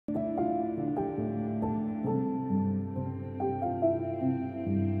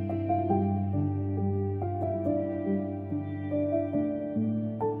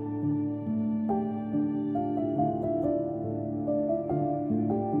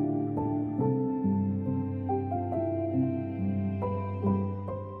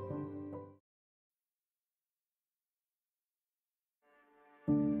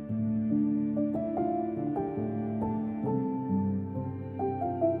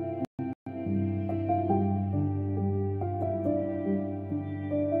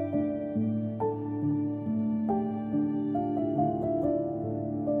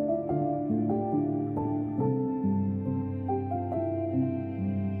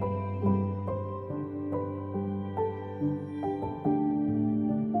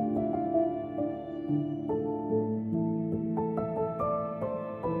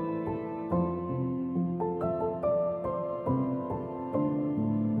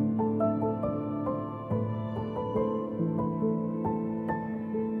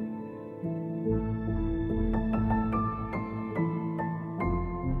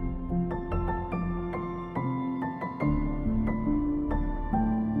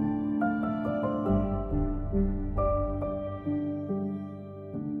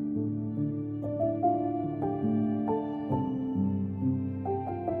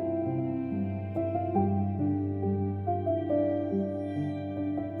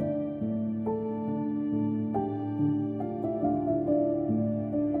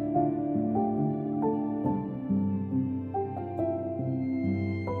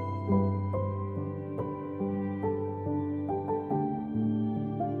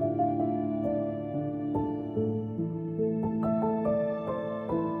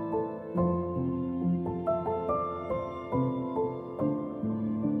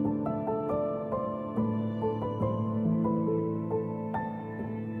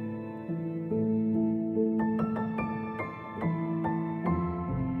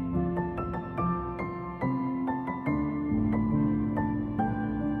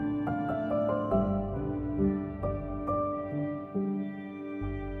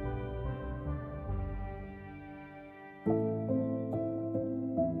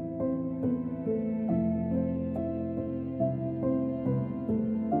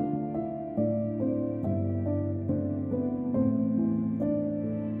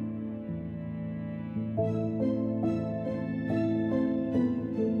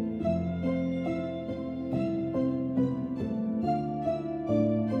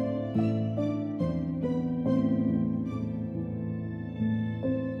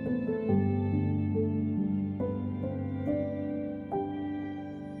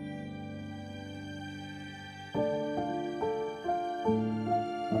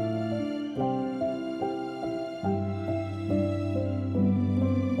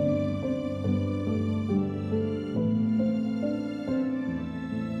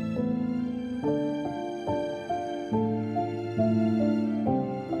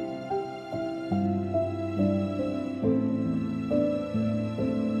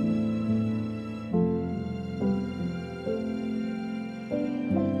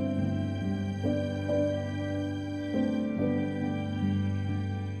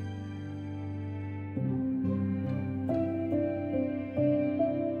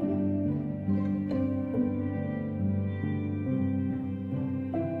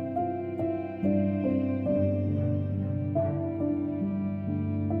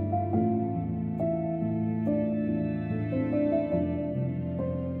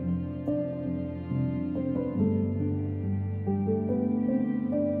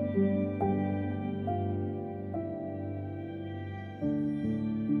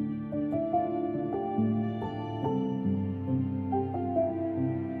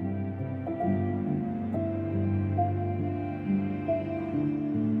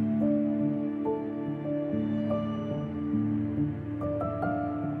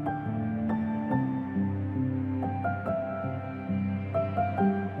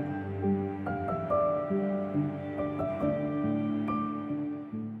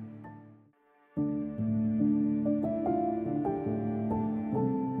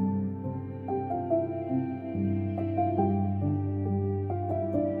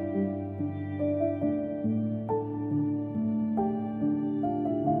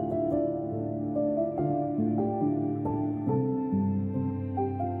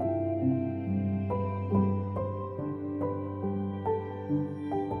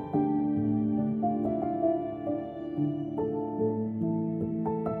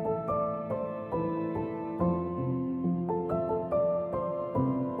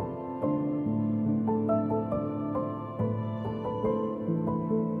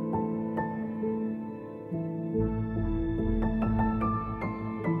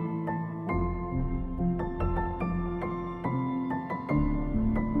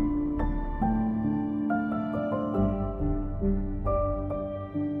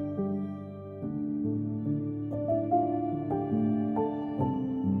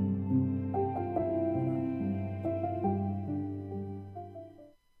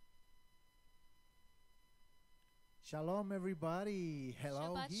everybody.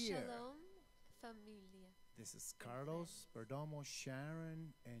 Hello Shabbat here. Shalom, familia. This is Carlos, Perdomo,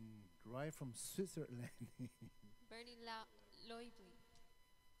 Sharon, and right from Switzerland. Bernie Loibli.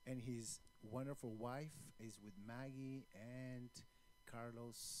 And his wonderful wife is with Maggie, and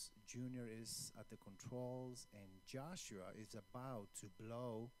Carlos Jr. is at the controls, and Joshua is about to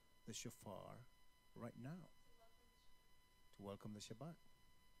blow the shofar right now to welcome the Shabbat.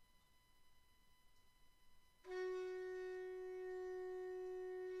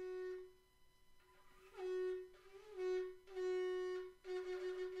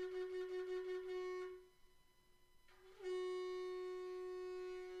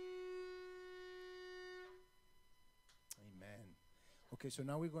 Amen. Okay, so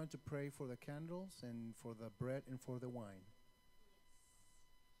now we're going to pray for the candles and for the bread and for the wine.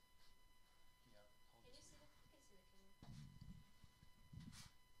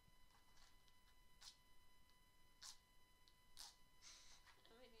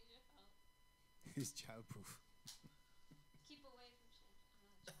 It's childproof. Keep away from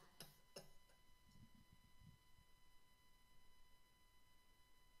shit.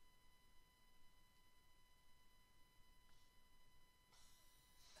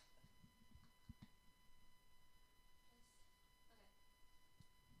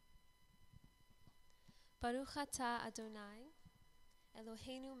 Baruch atah Adonai,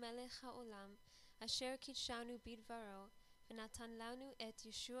 Eloheinu melech haolam, asher kitshanu bidvaro, v'natan lanu et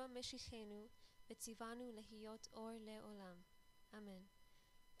Yeshua Meshichenu, v'tzivanu lehiyot or le'olam. Amen.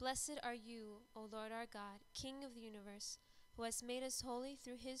 Blessed are you, O Lord our God, King of the universe, who has made us holy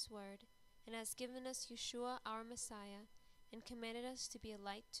through his word, and has given us Yeshua our Messiah, and commanded us to be a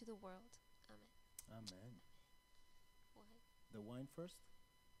light to the world. Amen. Amen. What? The wine first.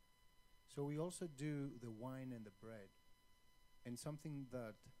 So we also do the wine and the bread. And something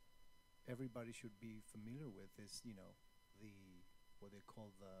that everybody should be familiar with is, the what they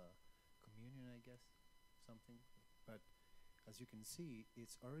call the communion, I guess, something. But as you can see,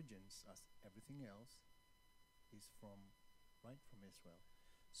 its origins, as everything else, is from Israel.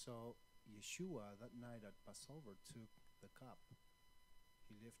 So Yeshua, that night at Passover, took the cup.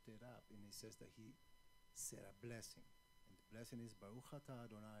 He lifted it up, and he says that he said a blessing. And the blessing is Baruch atah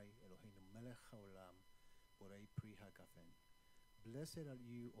Adonai Eloheinu melech haolam borei pri hagafen. Blessed are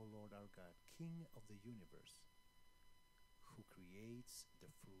you, O Lord our God, King of the universe, who creates the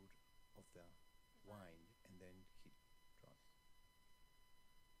fruit of the wine. And then he draws.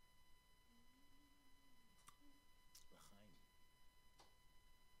 L'chaim.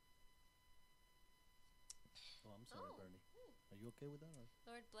 Oh, I'm sorry, Bernie. Are you okay with that? Or?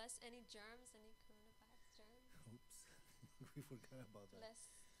 Lord, bless any germs, any coronavirus germs. Oops. We forgot about that. Bless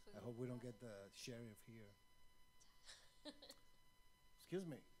food. I hope we don't get the sheriff here. Excuse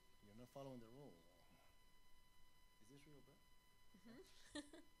me, you're not following the rule. Is this real, bro?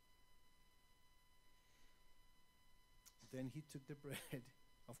 Then he took the bread.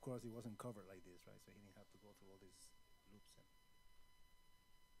 Of course, it wasn't covered like this, right? So he didn't have to go through all these loops. And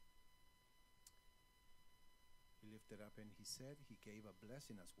he lifted up and he said, he gave a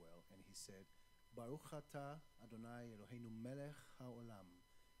blessing as well. And he said, Baruch atah Adonai Eloheinu melech haolam,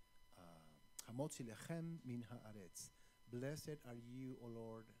 hamotzi lechem min haaretz. Blessed are you, O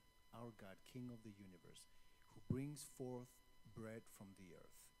Lord, our God, King of the universe, who brings forth bread from the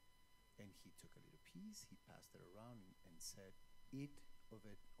earth. And he took a little piece, he passed it around and said, eat of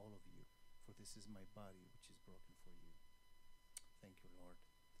it, all of you, for this is my body, which is broken for you. Thank you, Lord.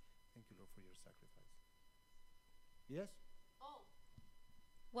 Thank you, Lord, for your sacrifice. Yes? Oh.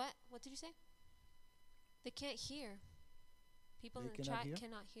 What? What did you say? They can't hear. People They in the cannot chat hear?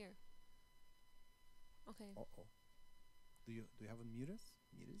 cannot hear. Okay. Uh-oh. Do you have a mutus?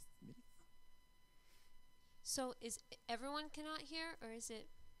 Mutus? So is everyone cannot hear, or is it?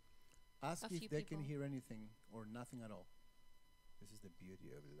 Ask A if few they can people. hear anything or nothing at all. This is the beauty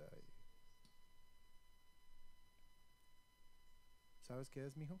of life. ¿Sabes qué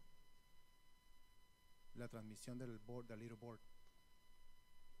es, mijo? La transmisión del board, the little board.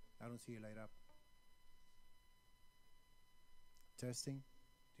 I don't see it light up. Testing.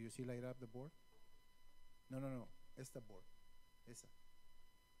 Do you see light up the board? No. Esta board. Esa.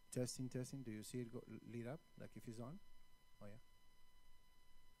 Testing. Do you see it lit up? Like if it's on? Oh, yeah.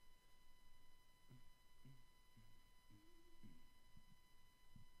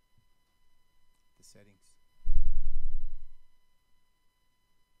 The settings.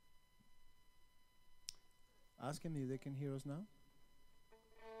 Ask them if they can hear us now.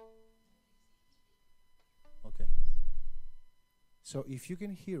 Okay. So if you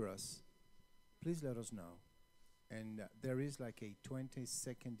can hear us, please let us know. And there is like a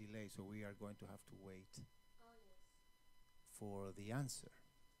 20-second delay, so we are going to have to wait for the answer.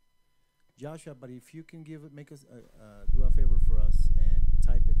 Joshua, but if you can make us do a favor for us and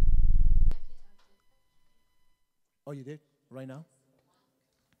type it. Oh, you did right now?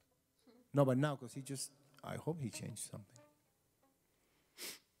 No, but now because he just. I hope he changed something.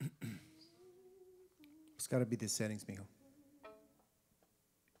 It's got to be the settings, mijo.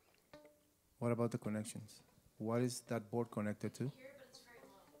 What about the connections? What is that board connected to?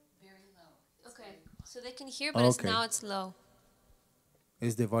 Okay, so they can hear, but it's now it's low.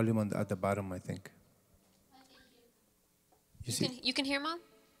 Is the volume at the bottom, I think. You can hear, Mom?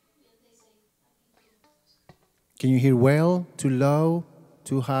 Can you hear well, too low,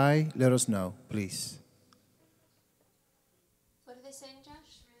 too high? Let us know, please. What are they saying,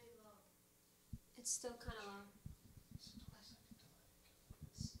 Josh? Really low. It's still kind of low.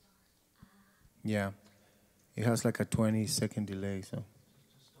 Yeah. It has like a 20-second delay, so.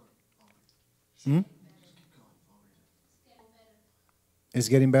 It's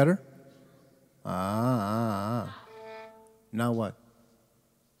getting better? Now what?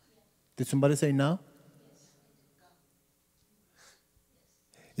 Did somebody say now?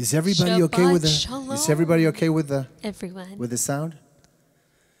 Is everybody okay with the? Is everybody okay with the? Everyone. With the sound?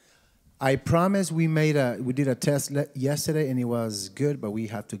 I promise we did a test yesterday and it was good, but we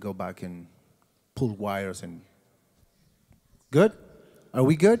have to go back and pull wires and. Good? Are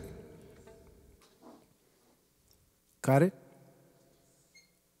we good? Got it?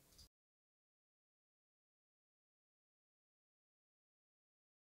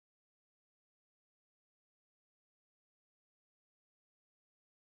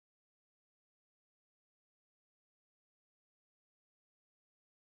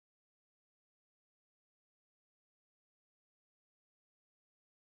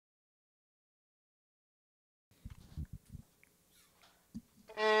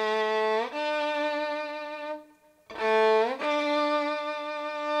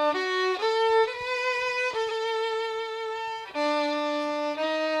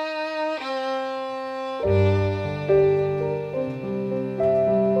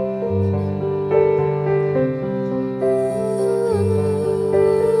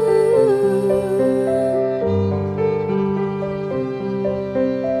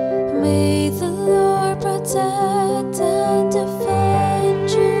 May the Lord protect and defend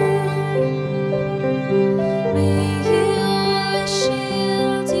you. May He always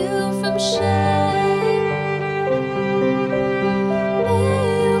shield you from shame.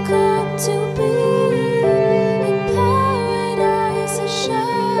 May you come to be in paradise, a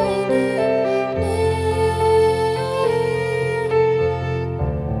shining name.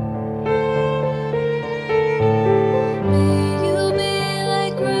 May you be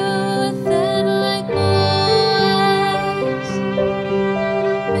like Ruth and like Boaz.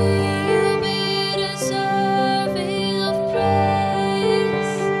 May you be deserving of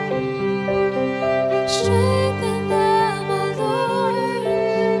praise. Strengthen them, O Lord,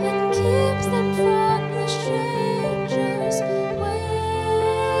 and keep them from the stranger's ways.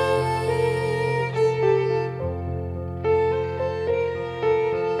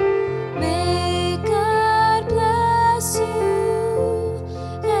 May God bless you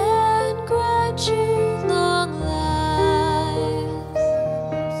and grant you long life.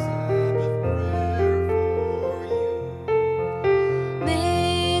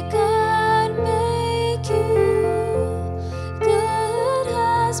 May God make you good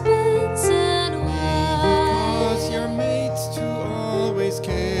husbands and Cause wives. your mates to always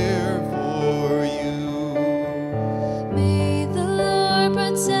care for you. May the Lord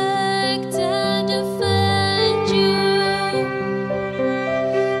protect and defend you.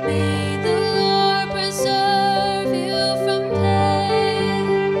 May the Lord preserve you from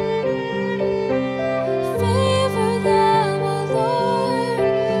pain. Favor them, O Lord,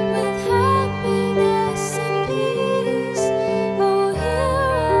 with happiness and peace. Oh, hear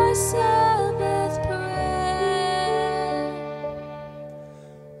our Sabbath prayer.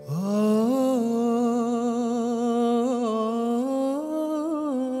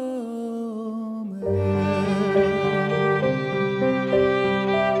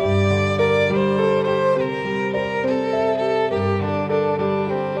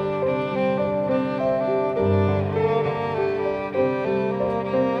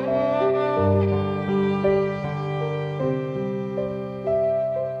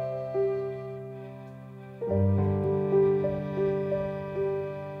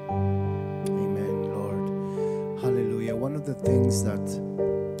 Amen, Lord. Hallelujah. One of the things that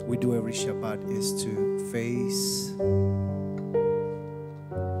we do every Shabbat is to face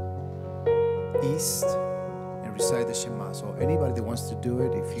east and recite the Shema. So anybody that wants to do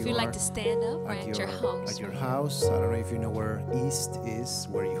it, if If you you'd are like to stand up or at your house. at your house, I don't know if you know where east is,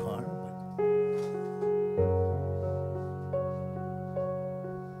 where you are.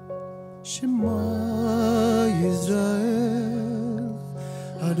 But Shema Yisrael,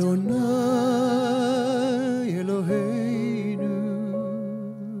 Adonai Eloheinu,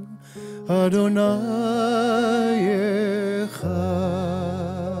 Adonai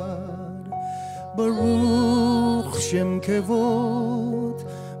Echad, Baruch Shem Kevod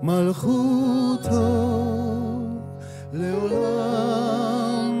Malchuto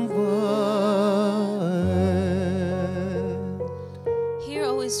Leolam Vaed. Hear,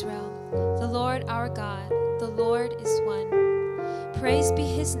 O Israel, the Lord our God, the Lord is one. Praise be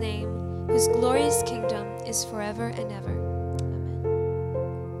his name, whose glorious kingdom is forever and ever.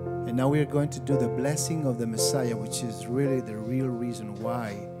 Amen. And now we are going to do the blessing of the Messiah, which is really the real reason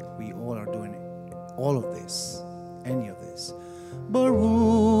why we all are doing all of this, any of this.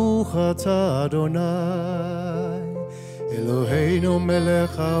 Baruch atah Adonai, Eloheinu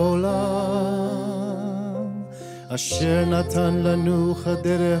melech haolam, asher natan lanu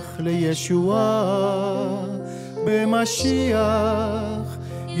haderech leyeshua, b'mashiach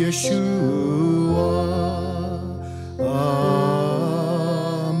Yeshua. Amen.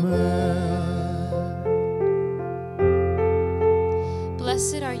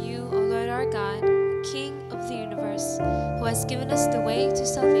 Blessed are you, O Lord our God, King of the universe, who has given us the way to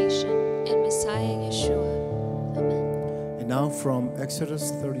salvation in Messiah Yeshua. Amen. And now from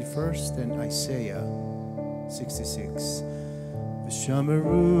Exodus 31st and Isaiah 66.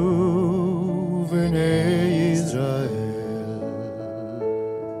 V'shameru v'nei Yisrael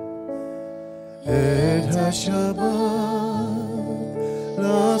et ha-Shabbat,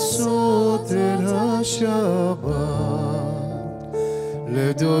 לעשות את השבת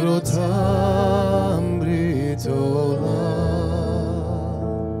לדורותם ברית עולם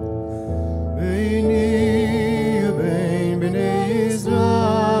ביני ובין בני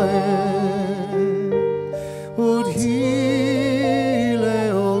ישראל עוד היא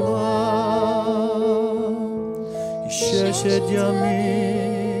לעולם ששת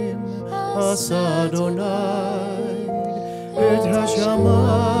ימים עשה אדוני את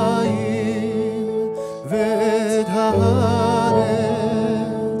השמיים ואת הארץ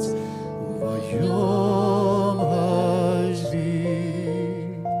וביום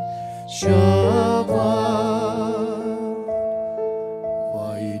השביעי שבת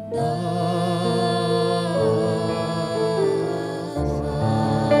וינחם.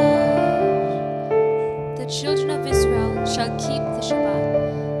 The children of Israel shall keep the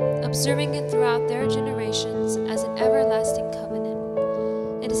Shabbat, observing it throughout their generations as an everlasting covenant.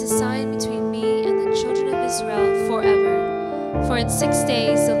 It is a sign between me and the children of Israel forever. For in 6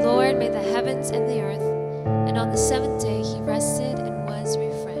 days the Lord made the heavens and the earth, and on the seventh day he rested and was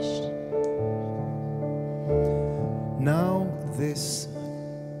refreshed. Now this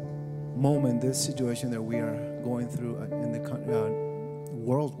moment, this situation that we are going through in the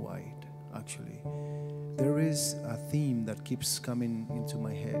worldwide, actually, there is a theme that keeps coming into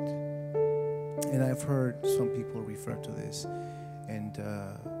my head. And I've heard some people refer to this. And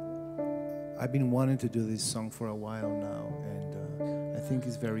I've been wanting to do this song for a while now. And I think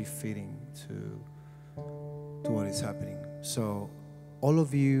it's very fitting to what is happening. So all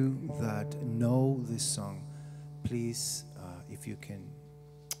of you that know this song, please, if you can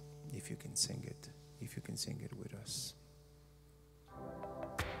sing it with us.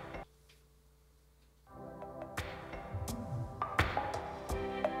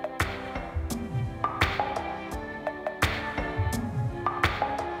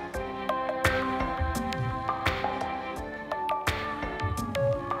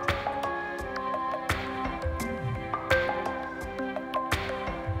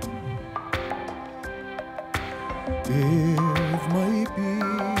 If my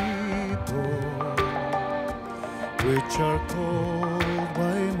people, which are called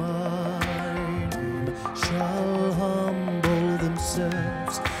by my name, shall humble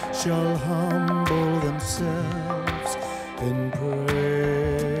themselves and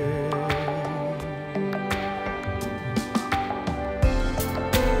pray.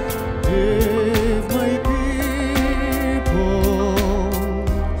 If my people,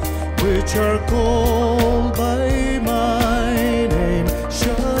 which are called by my name,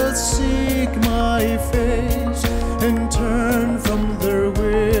 shall seek my face and turn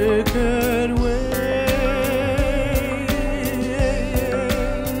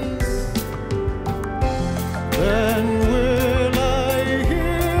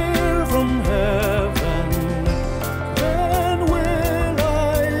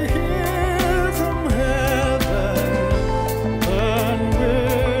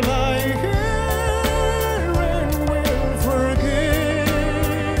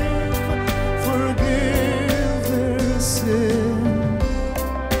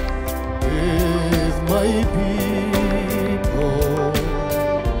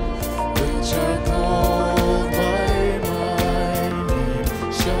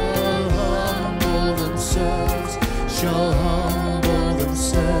shall humble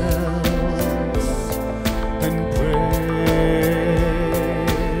themselves and pray.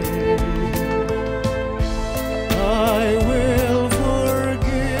 I will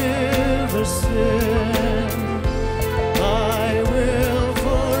forgive their sin. I will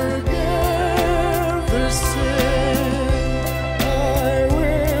forgive their sin. I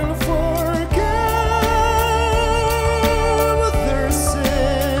will forgive their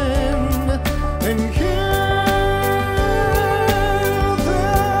sin and heal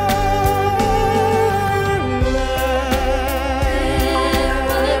their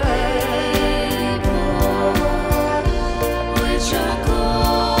Which are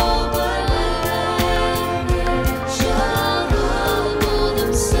called by my name shall humble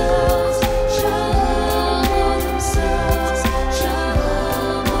themselves, shall humble themselves, shall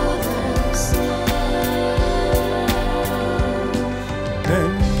humble themselves.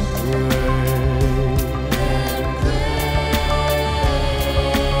 and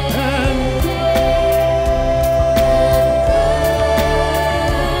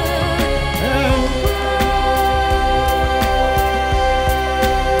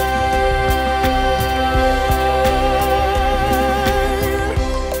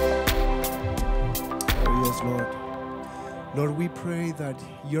Oh, yes, Lord. Lord, we pray that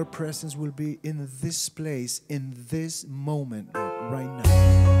your presence will be in this place, in this moment, Lord, right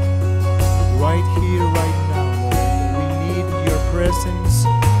now. Right here, right now, Lord. We need your presence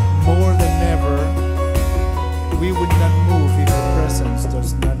more than ever. We would not move if your presence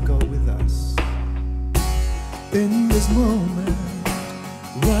does not go with us. in this moment,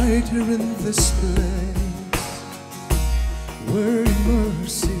 right here in this place, where your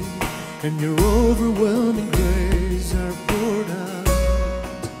mercy and your overwhelming grace are poured out,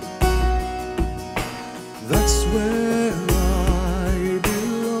 that's where I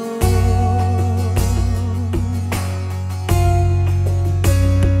belong.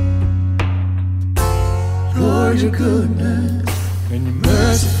 Lord, your goodness and your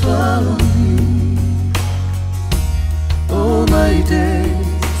mercy follow me all my days.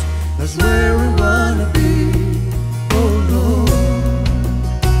 That's where I wanna be, oh Lord,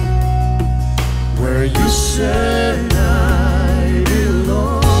 where you said I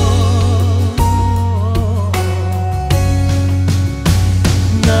belong.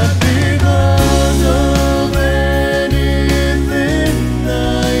 Not because of anything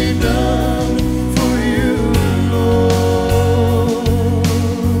I've done for you, Lord,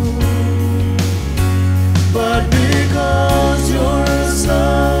 but because your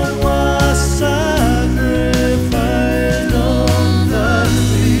Son was sacrificed on the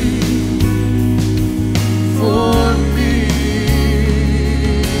tree for me.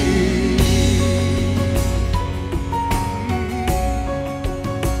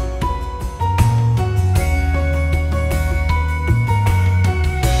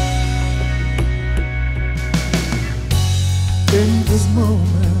 In this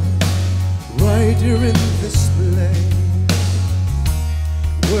moment, right here in this place,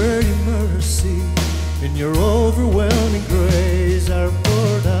 where your mercy and your overwhelming grace are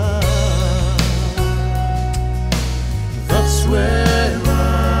poured out, that's where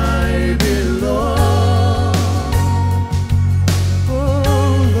I belong.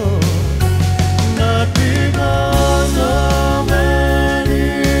 Oh Lord, not because of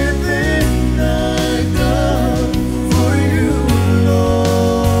anything I've done for you,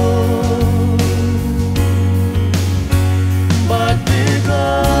 Lord, but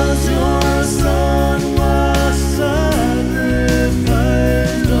because your Son was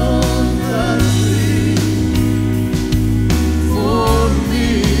sacrificed on the tree for me.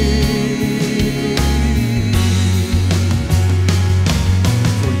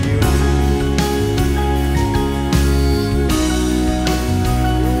 For you.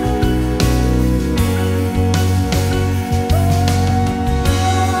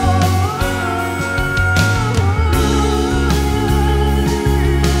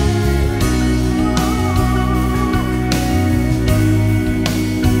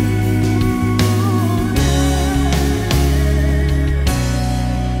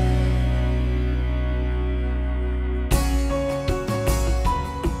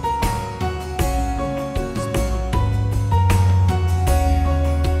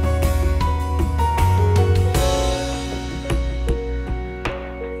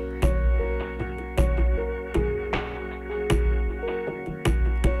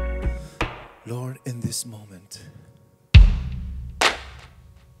 Lord, in this moment,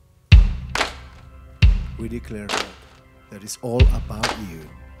 we declare, Lord, that it's all about you.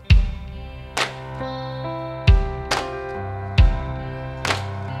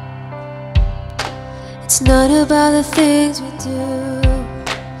 It's not about the things we do,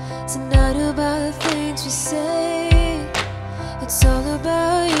 it's not about the things we say. It's all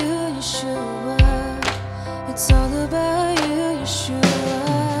about you, Yeshua. It's all about you, Yeshua.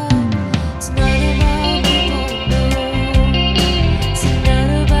 It's not about people we know, it's not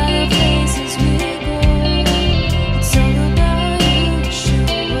about the places we go. It's all about you,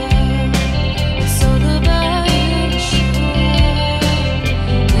 Yeshua. It's all about you, Yeshua.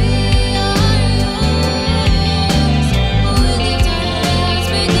 We are yours. We lift our hands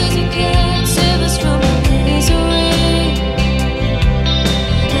because you can't save us from our misery.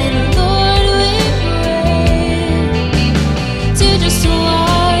 And Lord, we pray, teach us to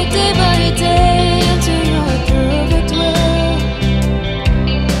walk day by day into your perfect will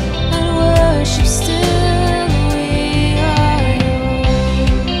and worship still. We are yours.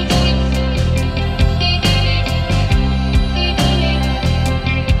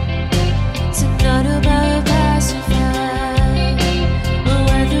 It's not about a passing fad or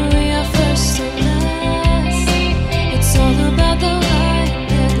whether we are first or last. It's all about the light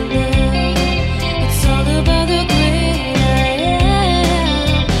that lives. It's all about the great I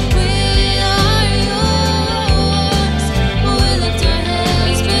am. We are yours. We lift our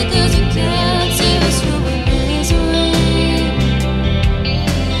hands because you can't save us from our misery.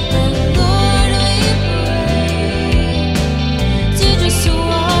 And Lord, we pray, teach us to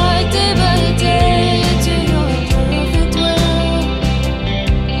walk day by day into your perfect will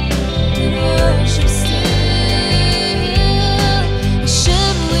and worship still.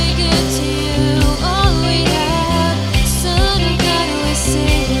 Hashem, we give to you all we have. Son of God, we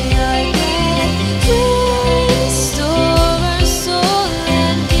say we are glad. Restore our soul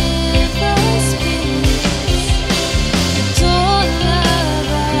and give us peace. And all of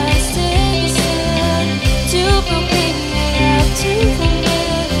us take a stand to proclaim your love to the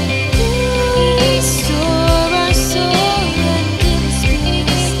land. Restore our soul and give us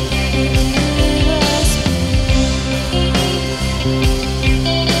peace. And give us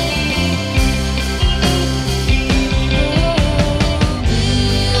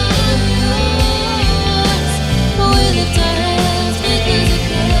we lift our hands because you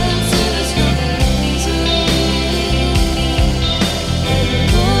can't save us from our misery. And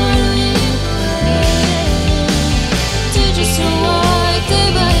Lord, we pray, teach us to walk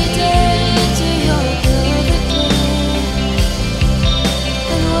day by day into your perfect will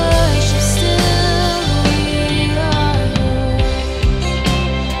and worship still.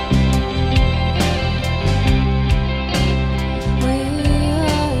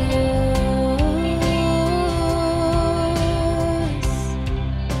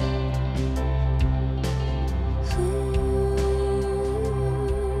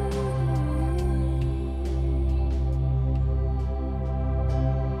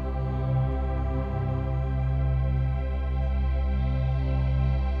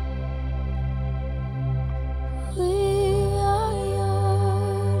 We are yours. We are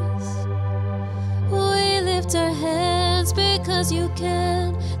yours. We lift our hands because you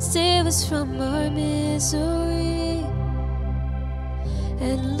can save us from our misery.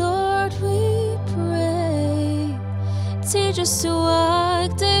 And Lord, we pray, teach us to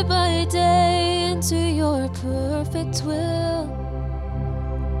walk day by day into your perfect will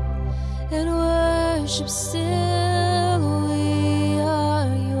and worship still. We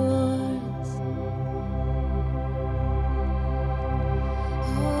are yours.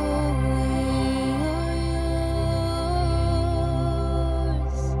 Oh, we are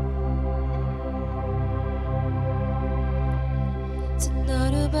yours. It's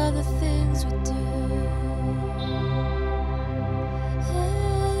not about the things we do,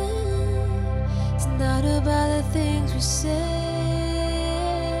 it's not about the things we say.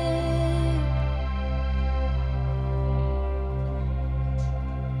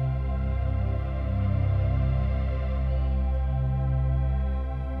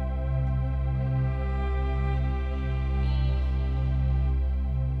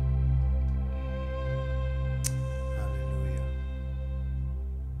 Hallelujah.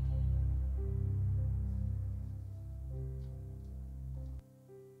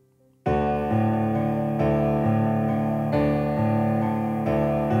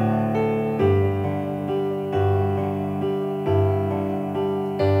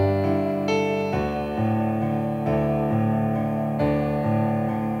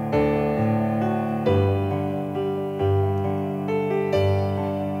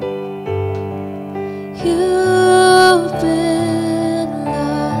 You've been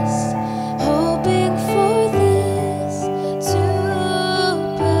lost, hoping for this to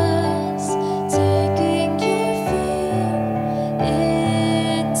pass, taking your fear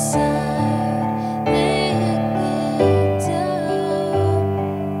inside.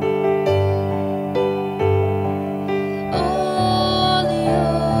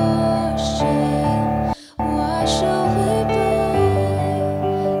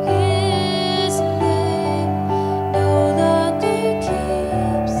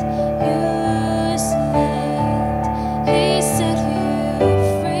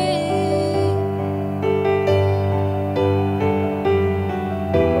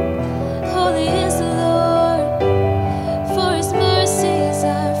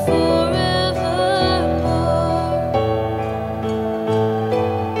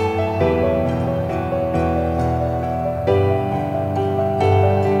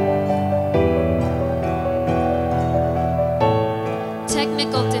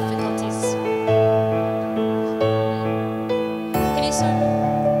 technical difficulties. Can you start?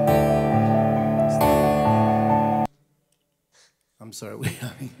 I'm sorry, we're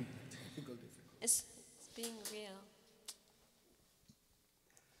having technical difficulties. It's being real.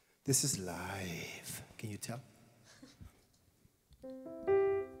 This is live. Can you tell?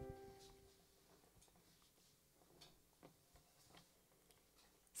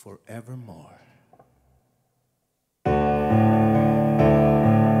 Forevermore.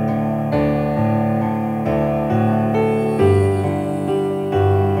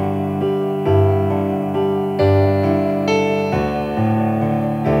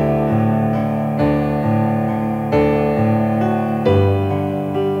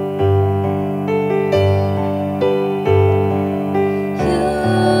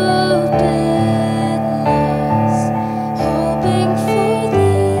 You've been lost, hoping for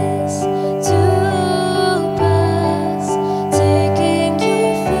this to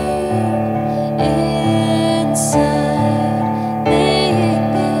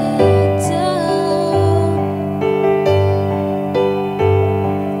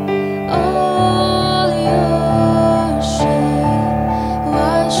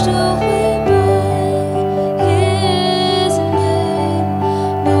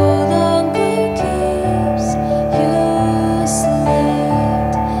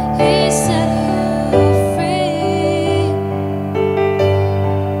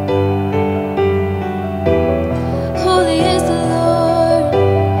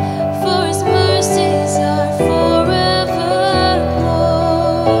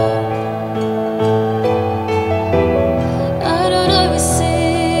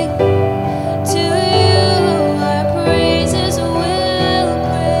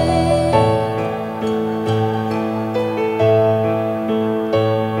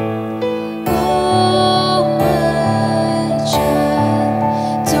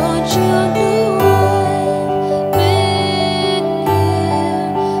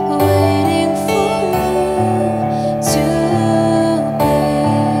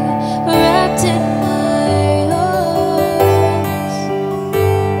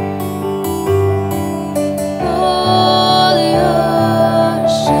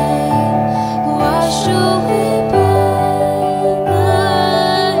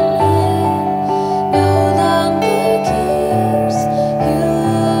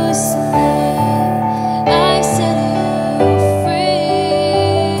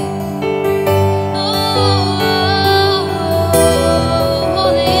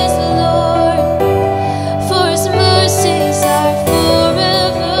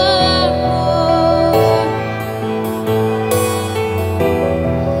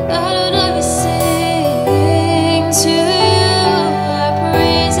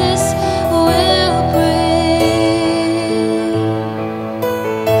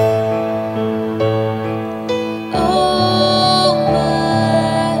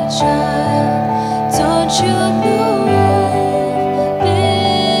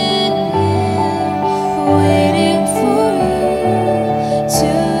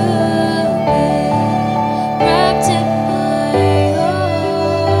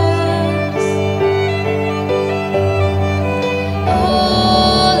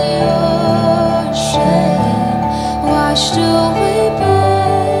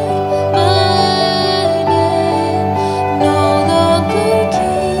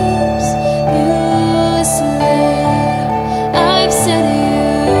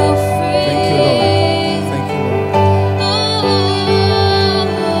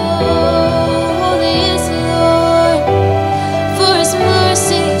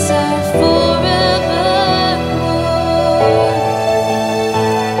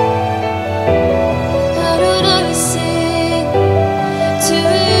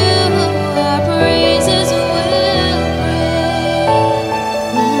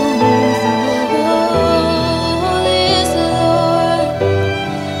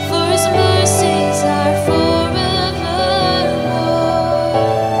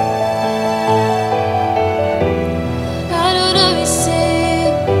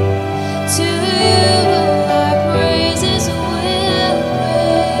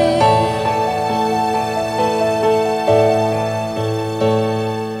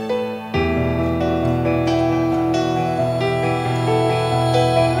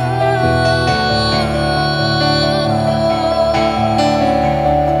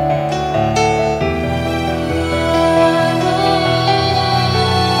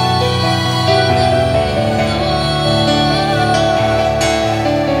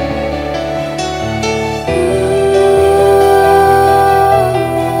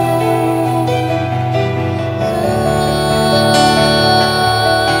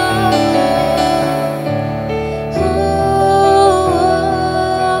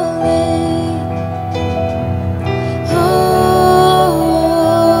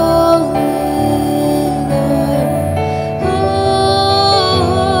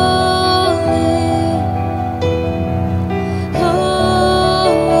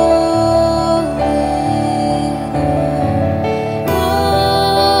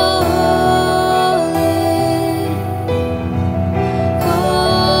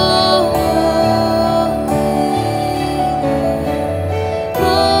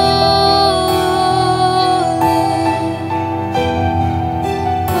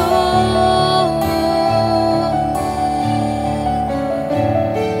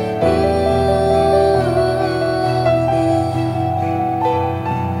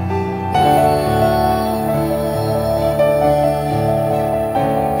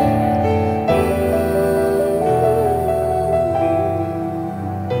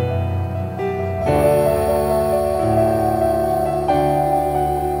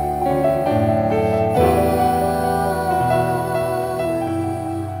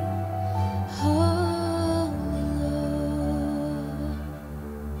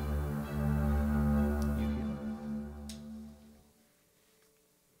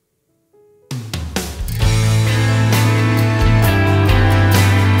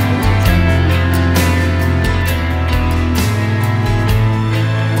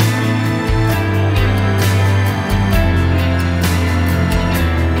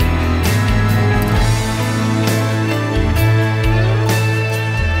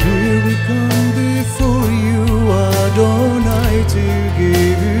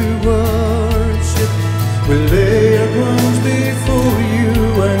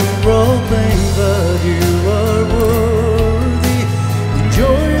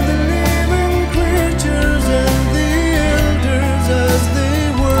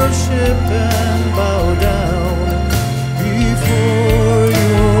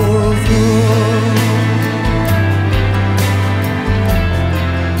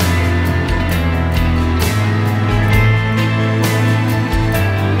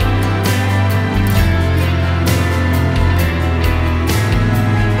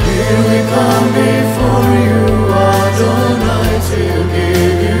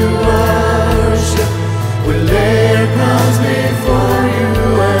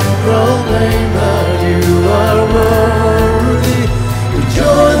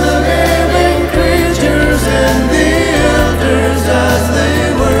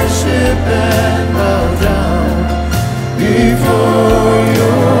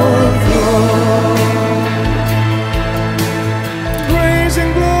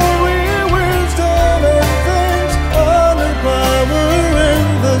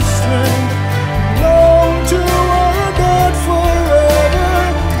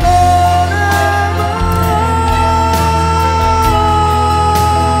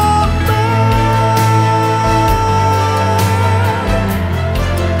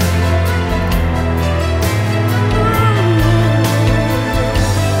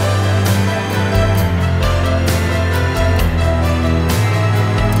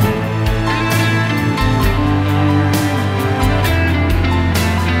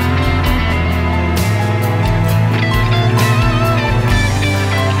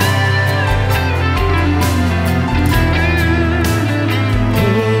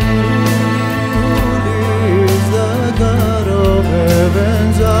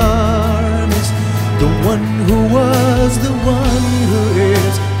one who was, the one who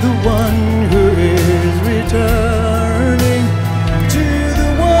is, the one who is returning, to the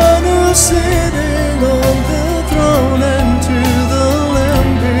one who's sitting on the throne, and to the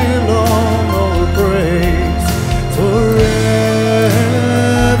Lamb belong all praise forever.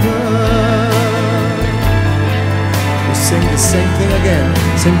 We sing the same thing again,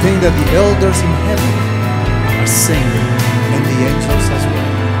 same thing that the elders in heaven are singing, and the angels as well.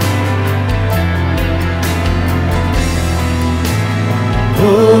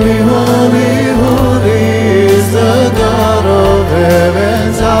 Holy, holy, holy is the God of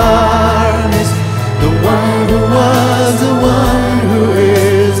heaven's armies, the one who was, the one who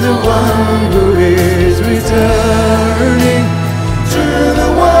is, the one who is returning, to the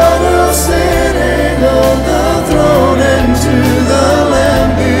one who's sitting on the throne, and to the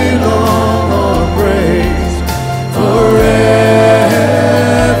Lamb belong all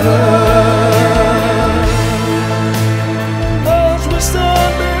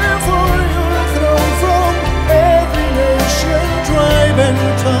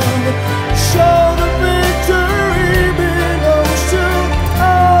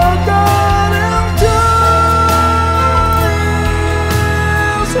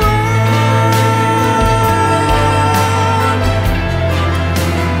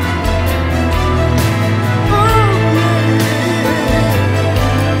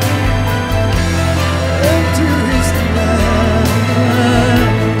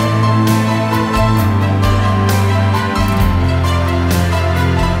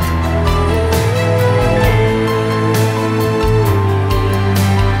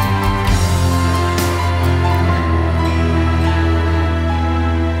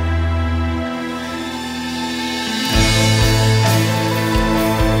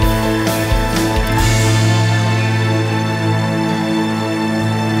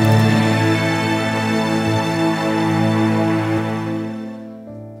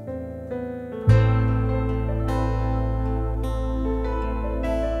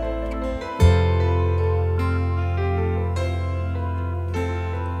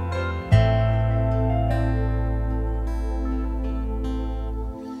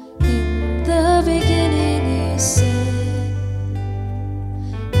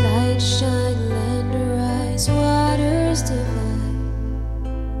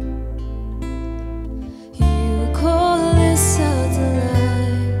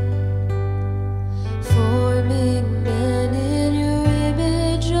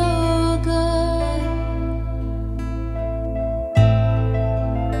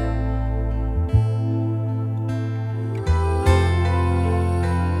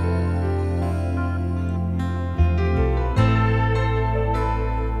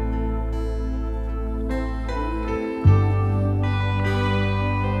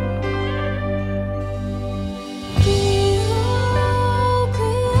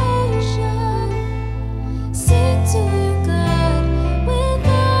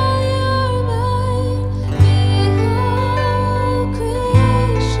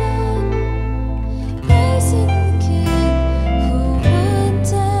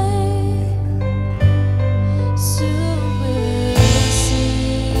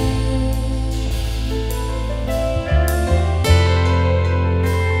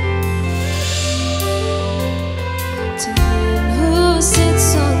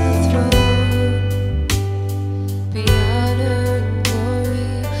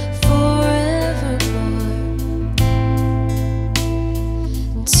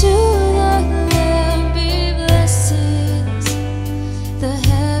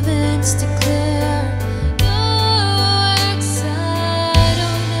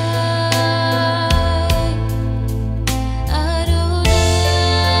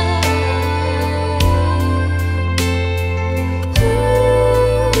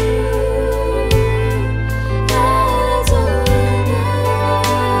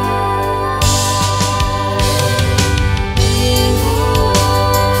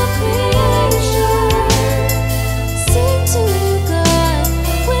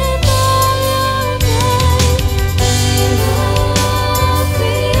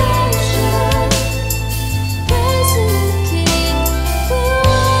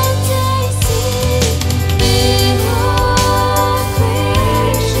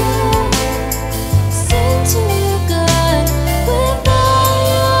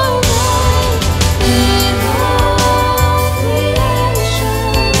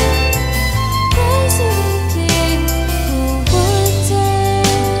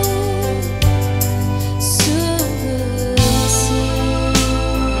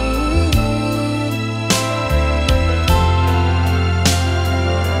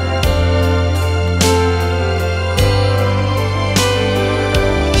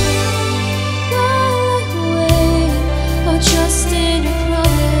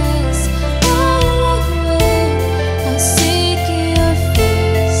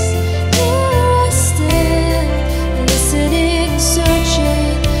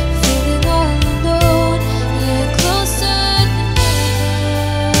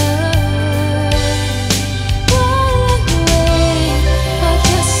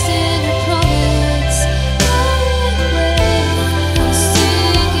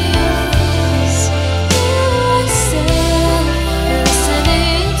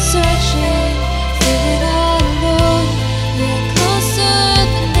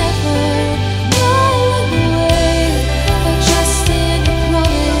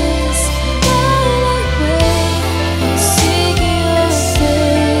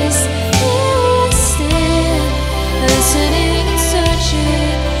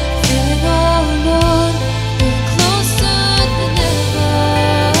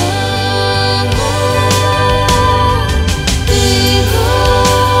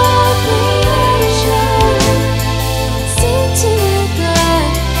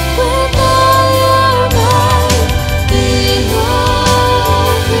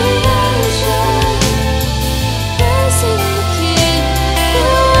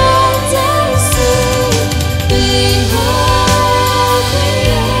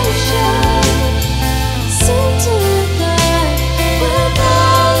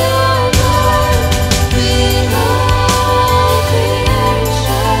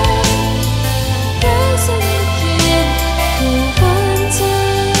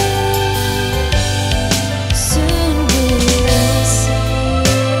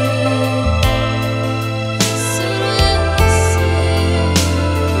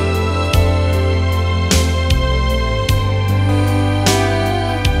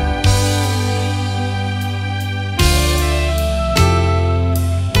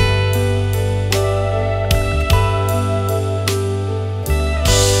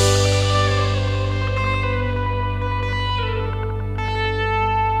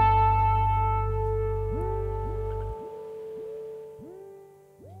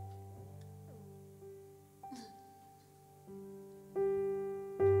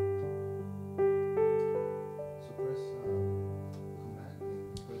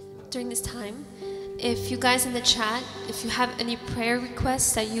during this time, if you guys in the chat, if you have any prayer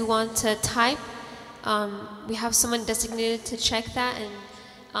requests that you want to type, we have someone designated to check that, and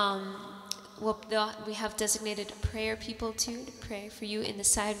we have designated prayer people too to pray for you in the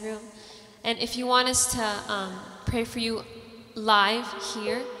side room. And if you want us to pray for you live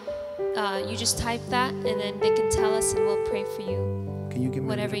here, you just type that, and then they can tell us, and we'll pray for you. Can you give me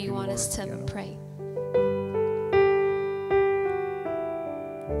whatever you want us to pray?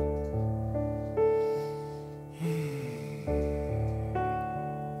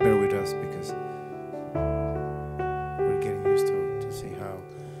 Bear with us because we're getting used to see how.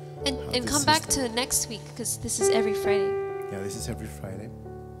 And come back to next week, because this is every Friday. Yeah, this is every Friday.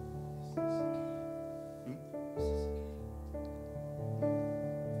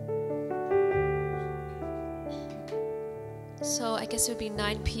 So I guess it would be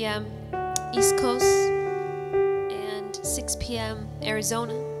 9 p.m. East Coast and 6 p.m.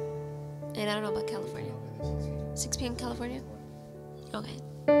 Arizona. And I don't know about California. 6 p.m. California? Okay.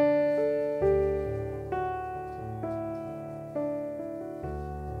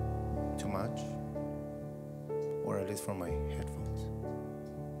 Too much? Or at least for my headphones.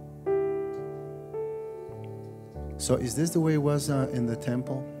 So is this the way it was in the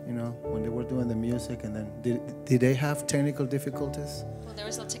temple, you know, when they were doing the music, and then did they have technical difficulties? Well, there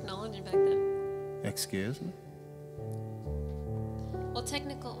was no technology back then. Excuse me? Well,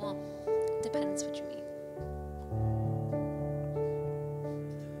 depends what you mean.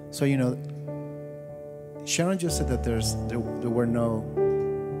 So, you know, Sharon just said that there were no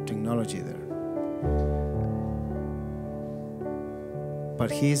technology there. But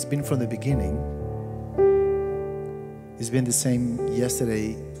he's been from the beginning. He's been the same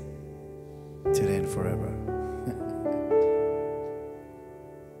yesterday, today, and forever.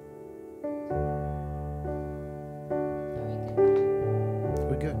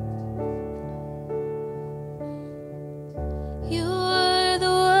 We're good. You were the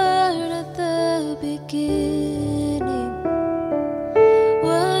Word at the beginning,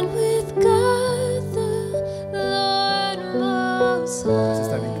 one with God the Lord Most High.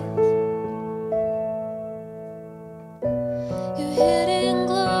 Está bien, Carlos. Your hidden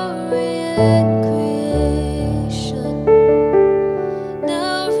glory in creation,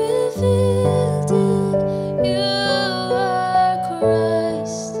 now revealed in you are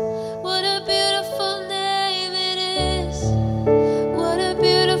Christ. What a beautiful name it is. What a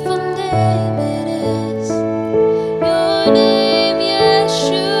beautiful name it is. Your name,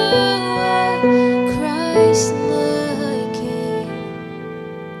 Yeshua, Christ my King.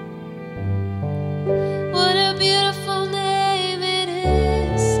 What a beautiful name it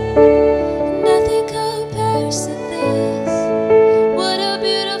is. Nothing compares to this. What a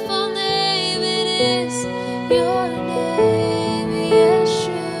beautiful name it is. Your name,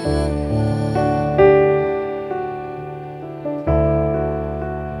 Yeshua.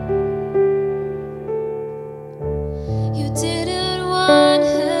 You didn't want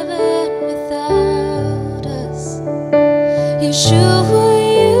heaven without us. Yeshua,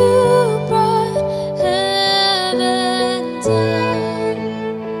 you brought heaven down.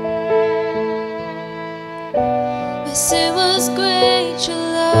 My sin was great, your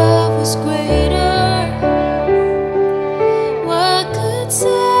love was greater. What could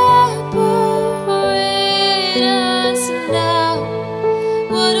separate us now?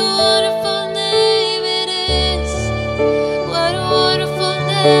 What a wonderful name it is. What a wonderful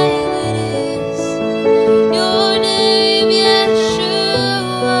name it is. Your name,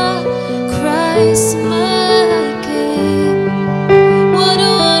 Yeshua, Christ my King. What a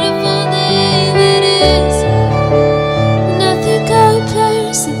wonderful name it is. Nothing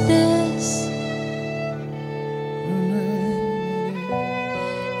compares to this.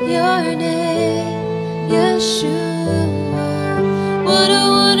 Your name, Yeshua. What a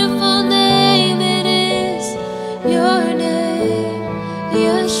wonderful name it is. Your name,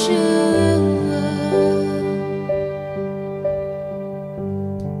 Yeshua.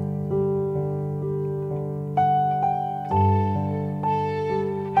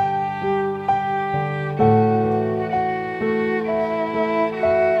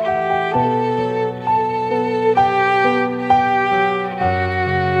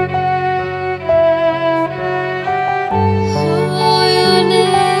 Oh, your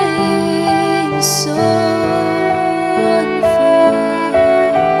name,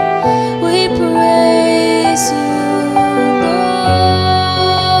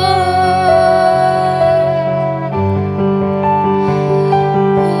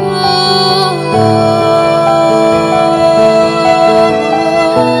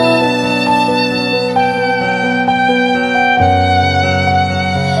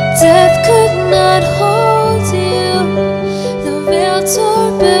 Death could not hold you. The veil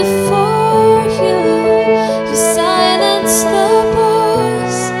tore before you. You silenced the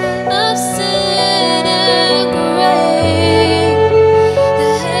voice of sin and grave. The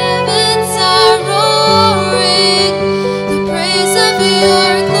heavens are roaring the praise of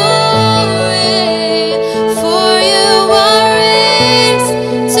your glory. For you are raised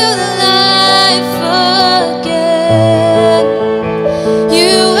to life again.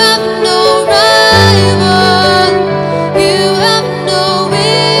 You have no rival, you have no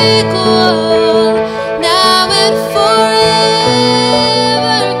equal. Now and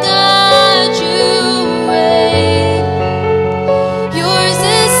forever, God, you reign. Yours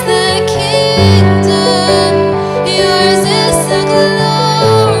is the kingdom, yours is the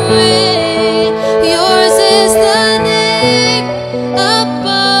glory, yours is the name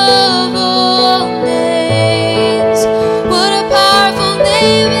above all names. What a powerful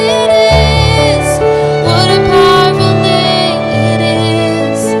name it is! What a powerful name it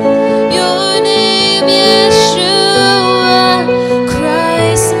is! Your name, Yeshua,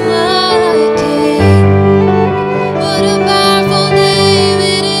 Christ my King. What a powerful name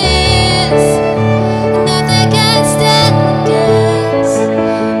it is! Nothing can stand against.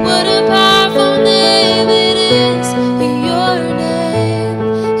 What a powerful name it is! Your name,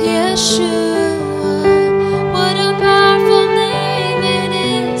 Yeshua. What a powerful name it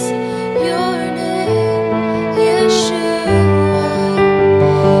is! Your name, Yeshua.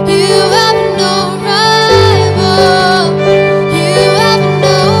 You have no rival, you have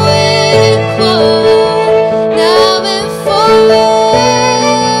no equal. Now and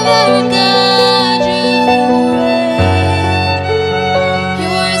forever, God, you reign.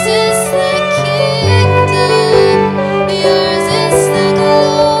 Yours is the kingdom, yours is the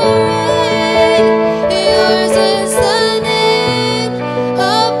glory, yours is the name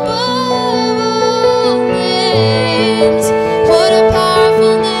above all names. What a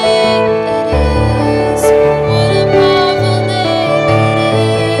powerful name it is! What a powerful name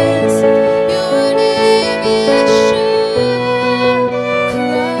it is! Your name, Yeshua,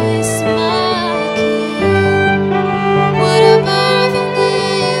 Christ my King. What a powerful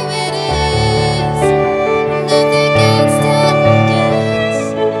name it is! Nothing can stand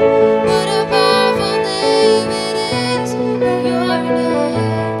against. What a powerful name it is! Your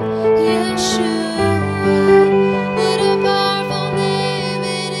name, Yeshua. What a powerful name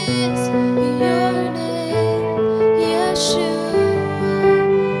it is! Your name, Yeshua.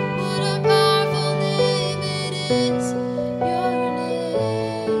 What a powerful name it is! Your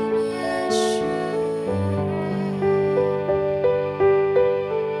name,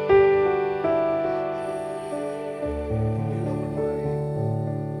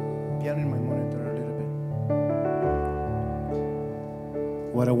 Piano in my monitor a little bit.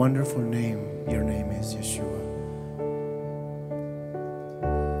 What a wonderful name your name is, Yeshua.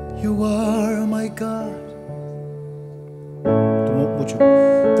 You are my God. Mucho.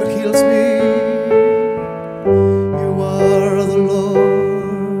 That heals me. You are the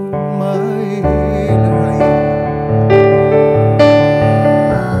Lord, my healer.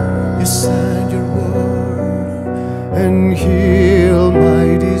 You send your word and heal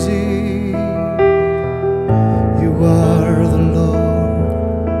my disease. You are the Lord,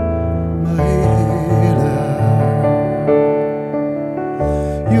 my healer.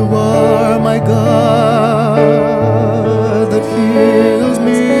 You are my God that heals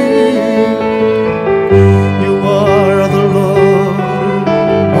me.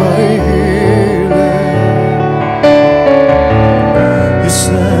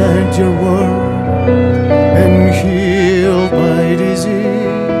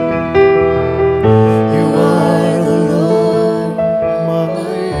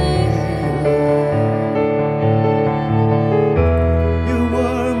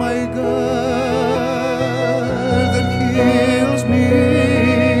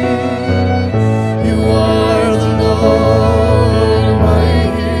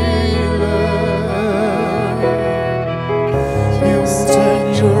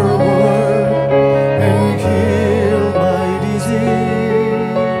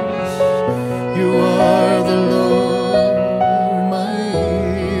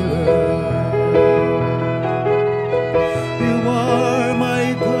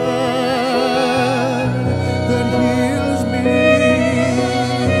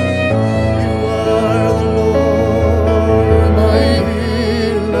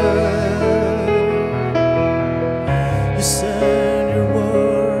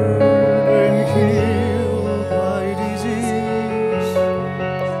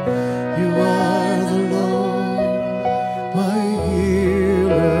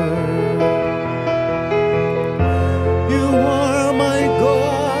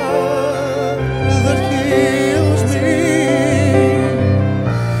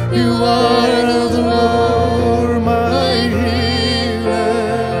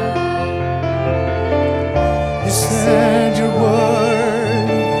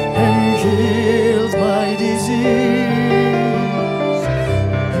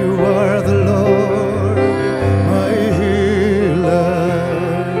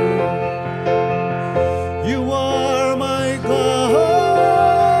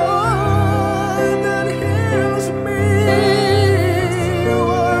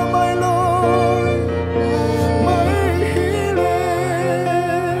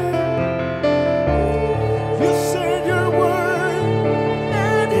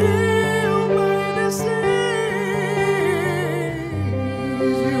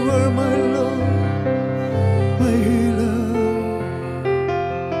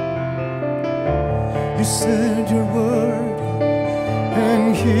 You send your word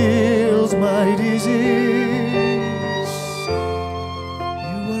and heals my disease.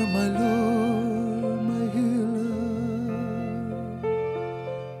 You are my Lord, my healer.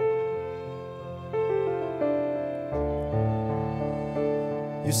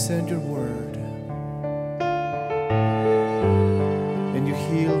 You send your word and you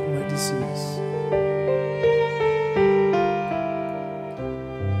healed my disease.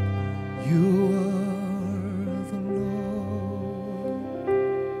 You are the Lord,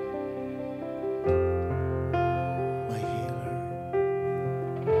 my healer.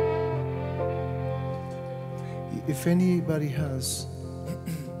 If anybody has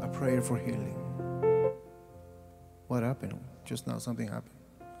a prayer for healing, what happened? Just now something happened.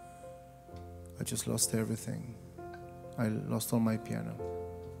 I just lost everything. I lost all my piano.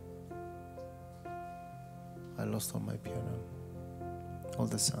 I lost all my piano, all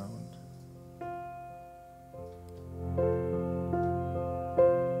the sound.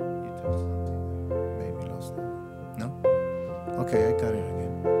 You touched something that made me lost it. No? Okay, I got it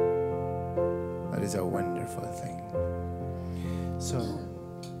again. That is a wonderful thing. So,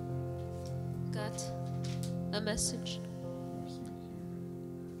 Got a message.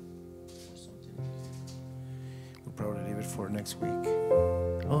 we'll probably leave it for next week.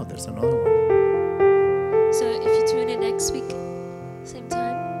 Oh, there's another one. So if you tune in next week, same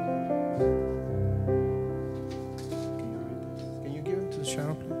time. Can you give it to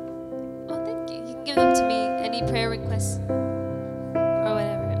Sharon, please? Oh, thank you. You can give them to me. Any prayer requests or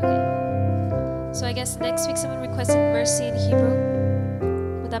whatever. Okay. So I guess next week someone requested mercy in Hebrew.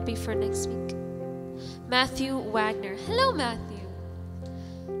 Would that be for next week? Matthew Wagner. Hello, Matthew.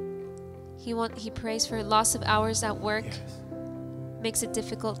 He prays for loss of hours at work. Yes. Makes it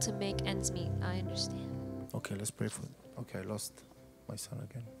difficult to make ends meet. I understand. Okay, let's pray for. Okay, I lost my son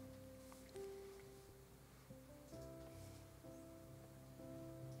again.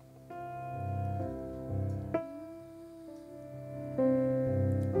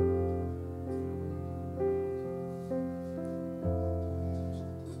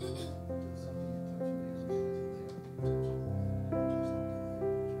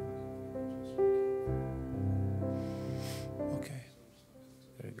 Okay,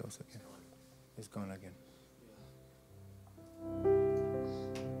 there it goes again. It's gone again.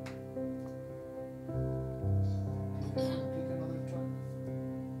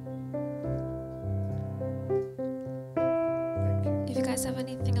 Thank you. If you guys have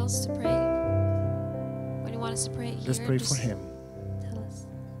anything else to pray, or you want us to pray here, Let's pray for just him. tell us.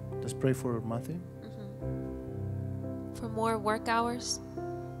 Let's pray for Matthew. For more work hours.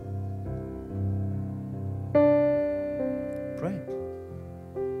 Pray.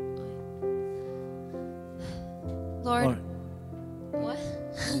 Lord, Lord, what?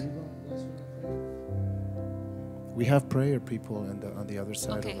 we have prayer people on the other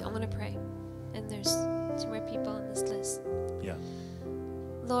side Okay, of I'm it. going to pray. And there's 2 more people on this list. Yeah.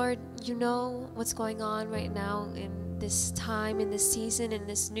 Lord, you know what's going on right now in this time, in this season, in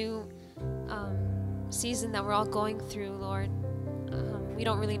this new season that we're all going through, Lord. We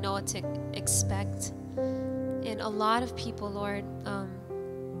don't really know what to expect. And a lot of people, Lord,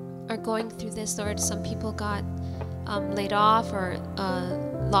 are going through this, Lord. Some people got laid off or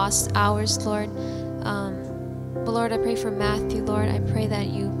lost hours, Lord. But Lord, I pray for Matthew, Lord. I pray that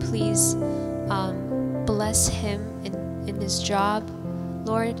you please bless him in his job,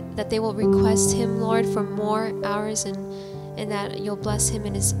 Lord, that they will request him, Lord, for more hours, and that you'll bless him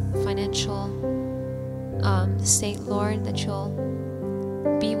in his financial state, Lord, that you'll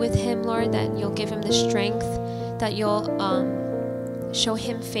be with him, Lord, that you'll give him the strength, that you'll show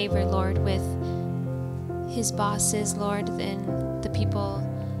him favor, Lord, with his bosses, Lord, and the people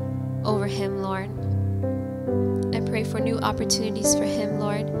over him, Lord. I pray for new opportunities for him,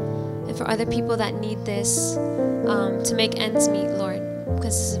 Lord, and for other people that need this to make ends meet, Lord,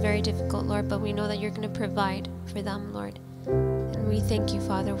 because this is very difficult, Lord, but we know that you're going to provide for them, Lord. And we thank you,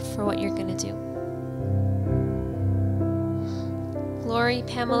 Father, for what you're going to do. Glory,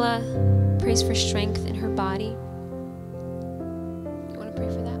 Pamela prays for strength in her body. You want to pray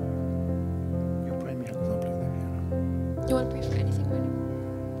for that? You pray me because I'm playing the piano. You want to pray for anything right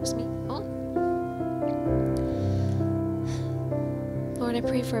now? Just me? Oh. Lord, I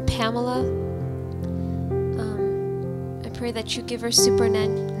pray for Pamela. I pray that you give her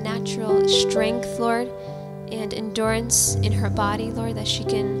supernatural strength, Lord, and endurance in her body, Lord, that she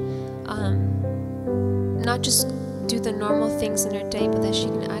can not just do the normal things in her day, but that she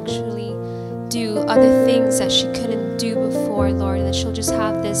can actually do other things that she couldn't do before, Lord, and that she'll just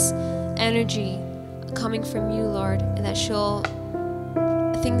have this energy coming from you, Lord, and that she'll,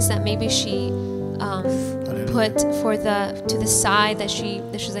 things that maybe she put to the side, that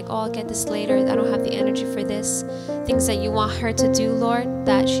she's like, oh, I'll get this later, I don't have the energy for this, things that you want her to do, Lord,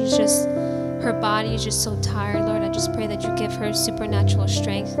 that her body is just so tired, Lord. I just pray that you give her supernatural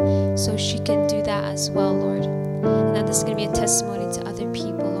strength so she can do that as well, Lord, and that this is going to be a testimony to other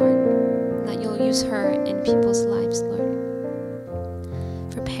people, Lord, and that you'll use her in people's lives, Lord.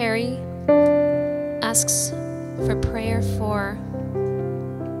 For Perry, asks for prayer for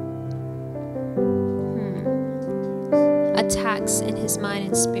attacks in his mind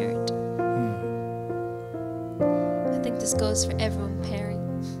and spirit. I think this goes for everyone, Perry.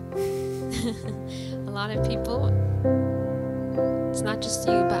 A lot of people, it's not just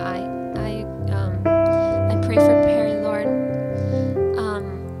you, but I pray for Perry, Lord.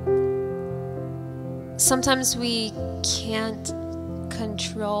 Sometimes we can't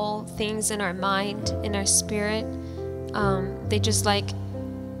control things in our mind, in our spirit. They just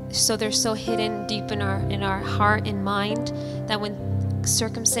they're so hidden deep in our heart and mind that when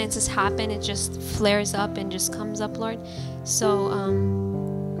circumstances happen, it just flares up and just comes up, Lord. So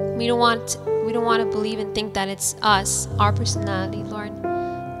we don't want to believe and think that it's us, our personality, Lord.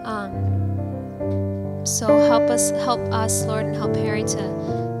 So help us, Lord, and help Harry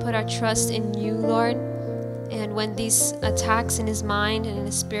to put our trust in you, Lord. And when these attacks in his mind and in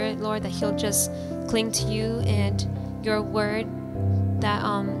his spirit, Lord, that he'll just cling to you and your word. That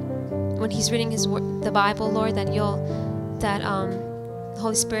when he's reading the Bible, Lord, that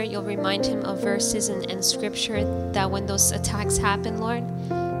Holy Spirit, you'll remind him of verses and scripture, that when those attacks happen, Lord,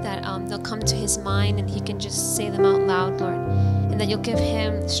 that they'll come to his mind and he can just say them out loud, Lord. And that you'll give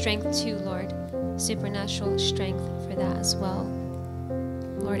him strength too, Lord, supernatural strength for that as well,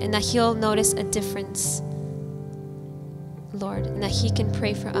 Lord. And that he'll notice a difference, Lord, and that he can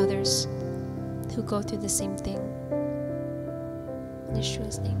pray for others who go through the same thing. In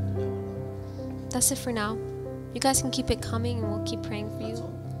Yeshua's name. That's it for now. You guys can keep it coming and we'll keep praying for you.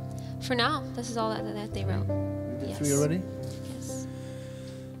 For now, this is all that they wrote. Yes. So you ready? Yes.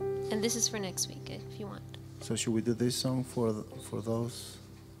 And this is for next week if you want. So should we do this song for those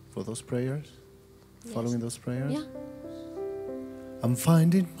prayers? Yes. Following those prayers? Yeah. I'm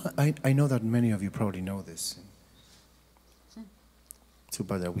finding, I know that many of you probably know this. Too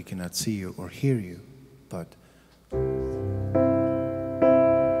bad that we cannot see you or hear you, but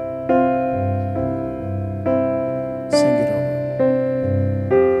sing it over.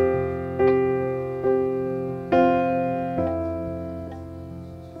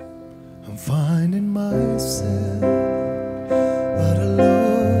 I'm finding myself at a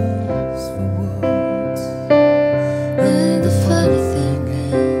loss for words, and the funny thing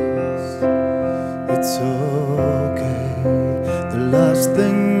is, it's okay. The last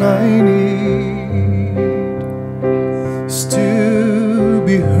thing I need is to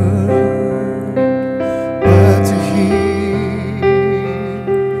be heard, but to hear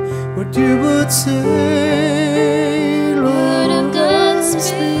what you would say, Lord of God,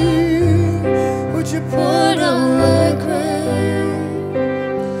 speak. Would you pour down like rain,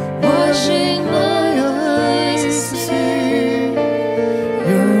 washing my eyes to see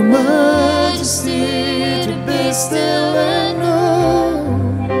your majesty, to be still and know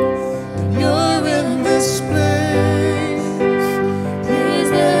that you're in this place. Please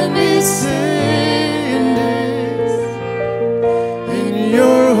let me say in this, in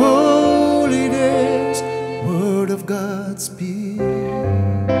your holy days, word of God speak.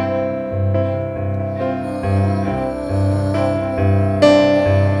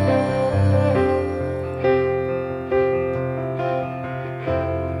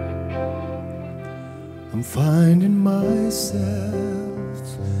 I'm finding myself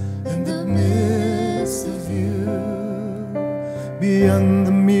in the midst of you, beyond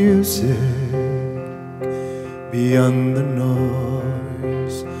the music, beyond the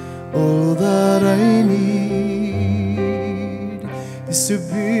noise. All that I need is to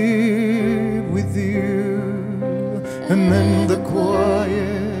be with you, and then the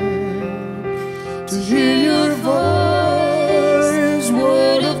quiet, to hear your voice,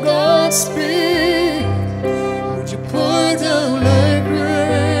 word of God speak. Would you pour down like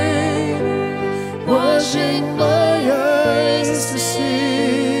rain, washing my eyes to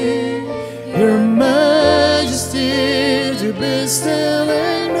see your majesty, to be still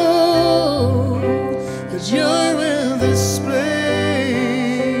and know that you're in this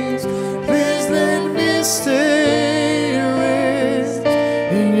place. Please let me stay and rest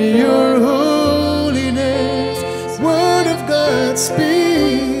in your holiness. Word of God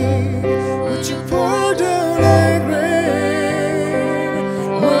speak. Would you pour down like rain,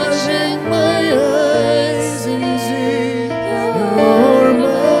 washing my eyes and see your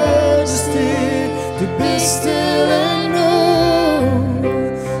majesty,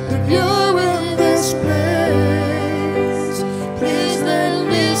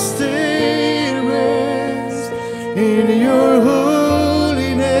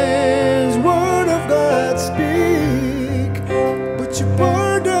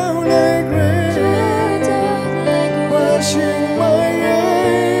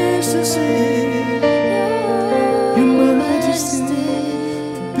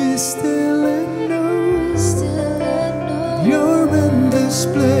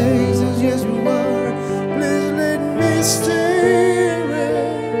 stay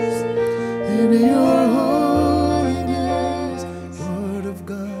rest in your holiness. Word of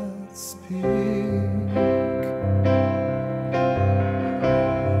God, speak.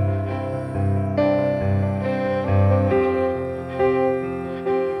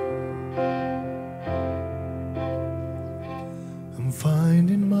 I'm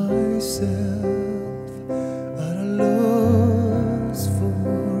finding myself at a loss for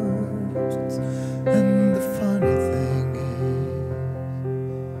words, and the funny thing is,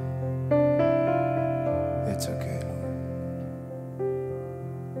 it's okay, Lord.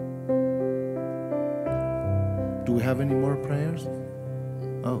 Do we have any more prayers?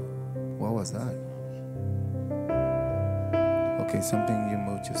 Oh, what was that? Okay, something you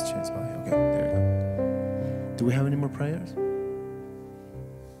moved just changed my. Okay, there you go. Do we have any more prayers?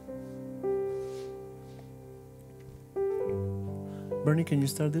 Bernie, can you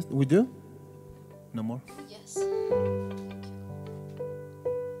start this? We do? No more? Yes.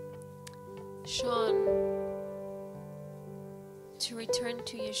 Sean, to return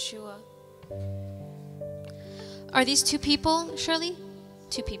to Yeshua. Are these two people, Shirley?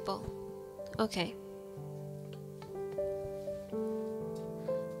 Two people. Okay.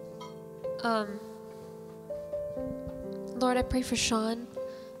 Lord, I pray for Sean.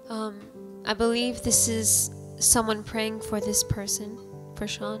 I believe this is someone praying for this person, for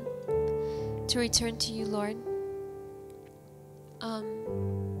Sean, to return to you, Lord.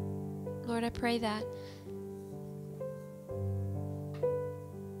 Lord, I pray that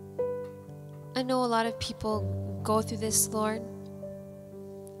I know a lot of people go through this, Lord.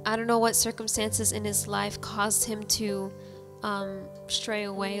 I don't know what circumstances in his life caused him to stray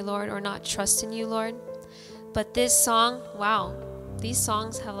away, Lord, or not trust in you, Lord. But this song, wow, these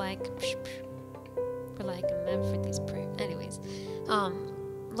songs have like, we're like meant for these prayers. Anyways,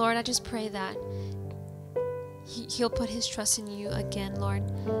 Lord, I just pray that he'll put his trust in you again, Lord.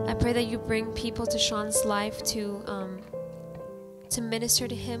 I pray that you bring people to Sean's life to minister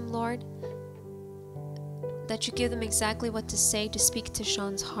to him, Lord. That you give them exactly what to say to speak to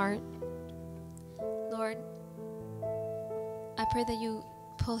Sean's heart. Lord, I pray that you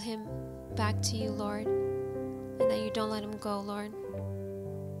pull him back to you, Lord, and that you don't let him go, Lord.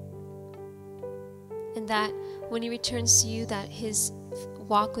 And that when he returns to you, that his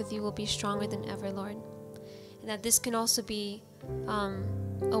walk with you will be stronger than ever, Lord. And that this can also be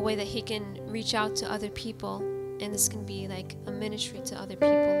a way that he can reach out to other people, and this can be like a ministry to other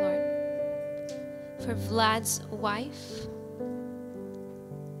people, Lord. For Vlad's wife,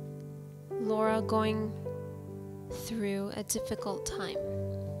 Laura, going through a difficult time.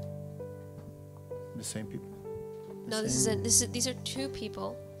 The same people? No, these are two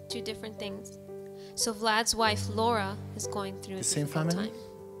people, two different things. So Vlad's wife, Laura, is going through a same difficult family? time.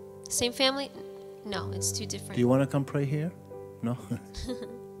 Same family? No, it's two different. Do you want to come pray here? No?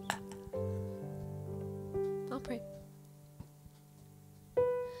 I'll pray.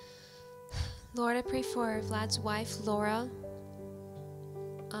 Lord, I pray for Vlad's wife, Laura.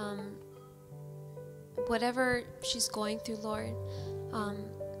 Whatever she's going through, Lord,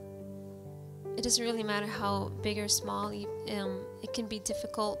 it doesn't really matter how big or small. It can be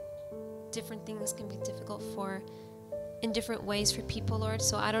difficult. Different things can be difficult in different ways for people, Lord.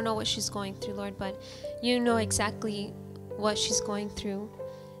 So I don't know what she's going through, Lord, but you know exactly what she's going through.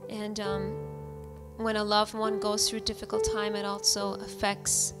 And when a loved one goes through a difficult time, it also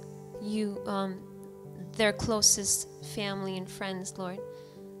affects you, their closest family and friends, Lord.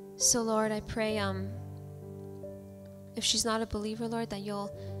 So, Lord, I pray if she's not a believer, Lord, that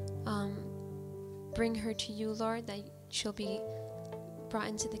you'll bring her to you, Lord, that she'll be brought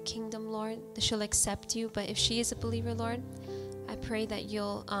into the kingdom, Lord, that she'll accept you. But if she is a believer, Lord, I pray that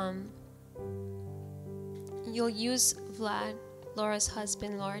you'll use Vlad, Laura's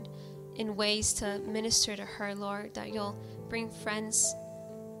husband, Lord, in ways to minister to her, Lord, that you'll bring friends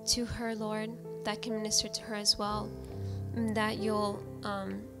to her, Lord, that can minister to her as well, and that you'll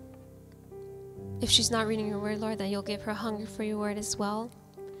if she's not reading your word, Lord, that you'll give her hunger for your word as well,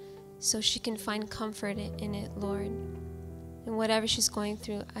 so she can find comfort in it, Lord. And whatever she's going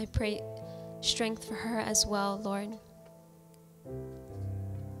through, I pray strength for her as well, Lord.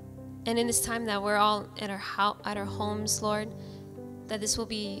 And in this time that we're all at our homes, Lord, that this will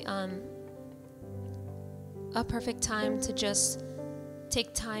be a perfect time to just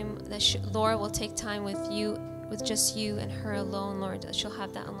take time, that Laura will take time with you, with just you and her alone, Lord, that she'll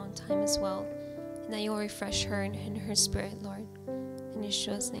have that alone time as well. And that you'll refresh her in her spirit, Lord. In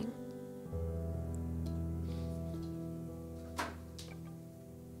Yeshua's name.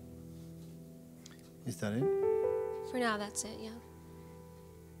 Is that it? For now, that's it, yeah.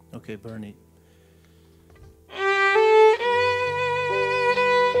 Okay, Bernie.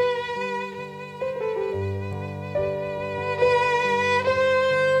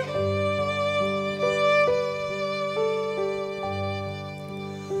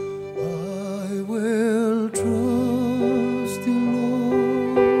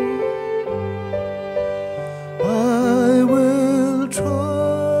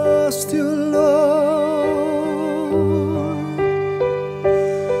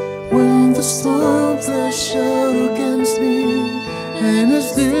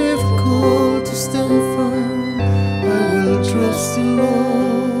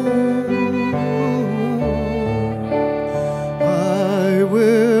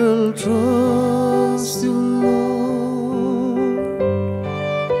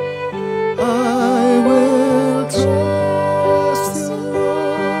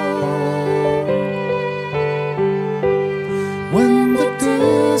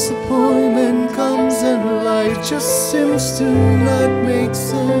 seems to not make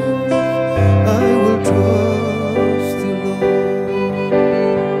sense, I will trust you, Lord.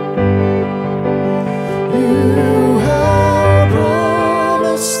 You have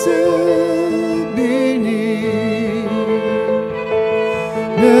promised to be near,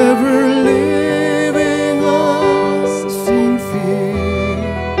 never leaving us in fear.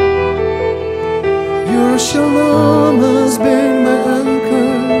 Your shalom has been my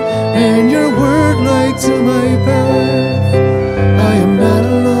anchor, and your word light to my path. I am not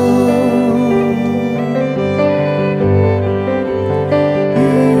alone.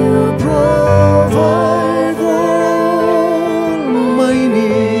 You provide for all my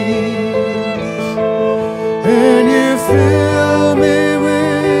needs, and you fill me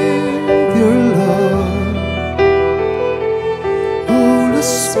with your love. Holy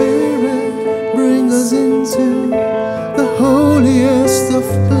Spirit, bring us into the holiest of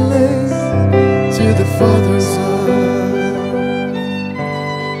places, to the Father's heart.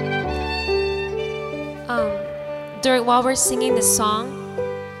 While we're singing this song,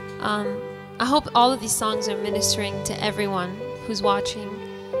 I hope all of these songs are ministering to everyone who's watching.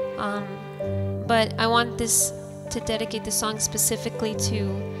 But I want to dedicate the song specifically to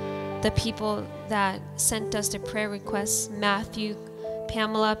the people that sent us their prayer requests: Matthew,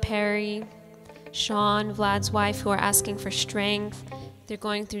 Pamela, Perry, Sean, Vlad's wife, who are asking for strength. They're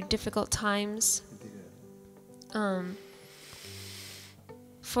going through difficult times.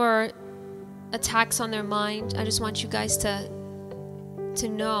 For attacks on their mind, I just want you guys to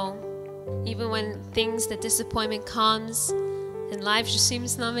know, even when the disappointment comes and life just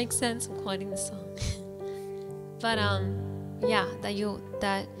seems to not make sense. I'm quoting the song. But yeah, that you'll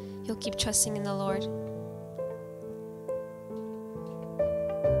keep trusting in the Lord.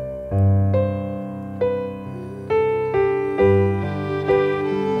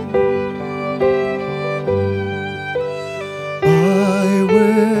 I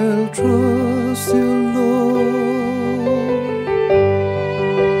will trust you, Lord.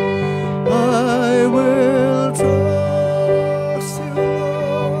 I will trust you,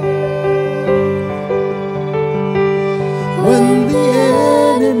 Lord. When the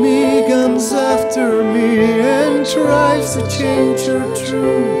enemy comes after me and tries to change your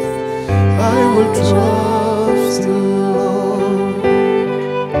truth, I will trust you, Lord.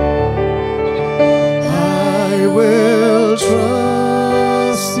 I will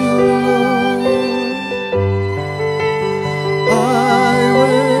trust you, Lord. I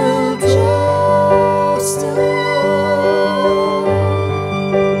will trust you, Lord.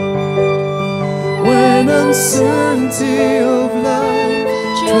 When uncertainty of life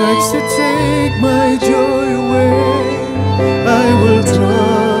tries to take my joy away, I will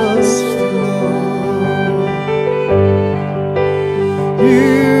trust you, Lord.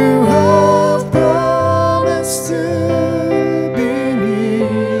 You have promised to be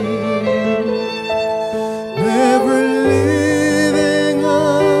near, never leaving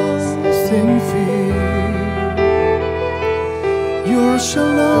us in fear. Your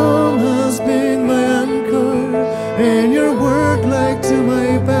shalom has been my anchor, and your word light to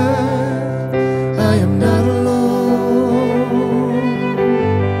my path. I am not alone.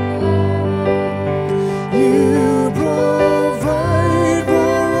 You provide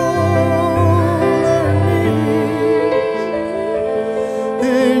for all our needs,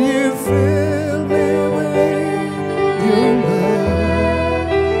 and you fill me with your love.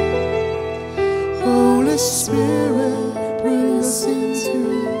 Holy Spirit, bring us into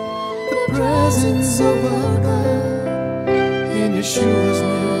the presence of our God, in Yeshua's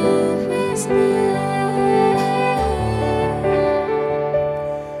name.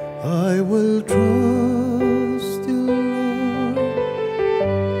 I will trust you, Lord.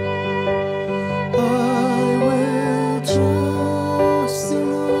 I will trust you,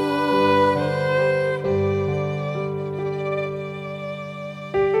 Lord.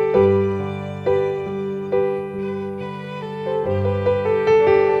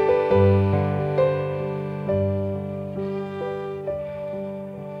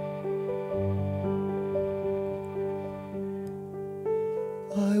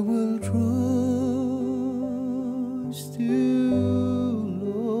 I will trust you,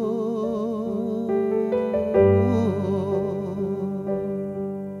 Lord.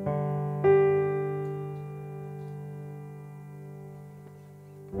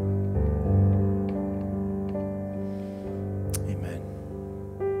 Amen.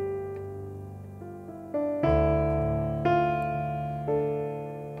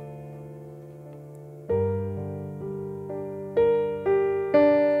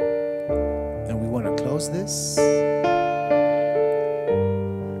 And we want to close this.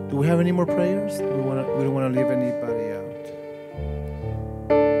 Do we have any more prayers? We don't want to leave anybody out.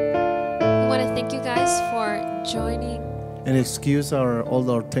 I want to thank you guys for joining. And excuse all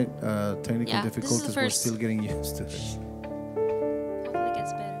our technical Yeah, this is the difficulties. We're first- still getting used to this. Hopefully it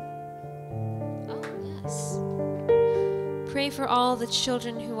gets better. Oh, yes. Pray for all the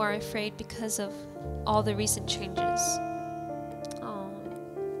children who are afraid because of all the recent changes. Oh,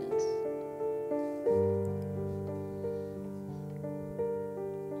 yes.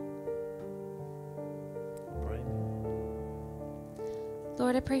 Pray.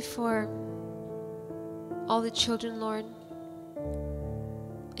 Lord, I pray for all the children, Lord,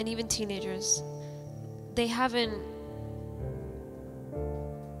 and even teenagers. They've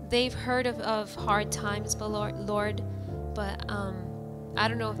heard of hard times, but Lord, but I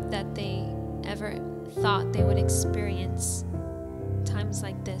don't know if that they ever thought they would experience times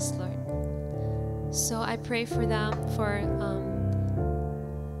like this, Lord. So I pray for them, for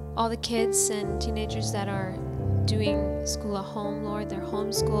all the kids and teenagers that are doing school at home, Lord. They're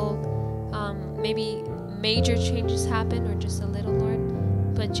homeschooled. Maybe major changes happen or just a little, Lord,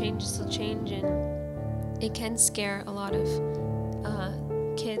 but changes will change, and it can scare a lot of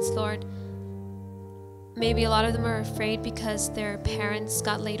kids, Lord. Maybe a lot of them are afraid because their parents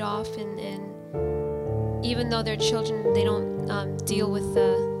got laid off, and even though they're children, they don't deal with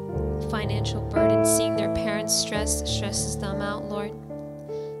the financial burden. Seeing their parents stresses them out, Lord.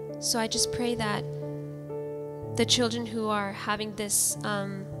 So I just pray that the children who are having this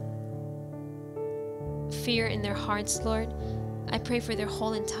fear in their hearts, Lord, I pray for their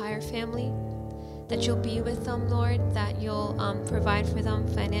whole entire family, that you'll be with them, Lord, that you'll provide for them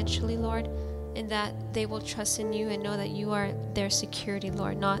financially, Lord, and that they will trust in you and know that you are their security,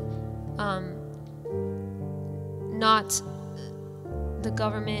 Lord, not the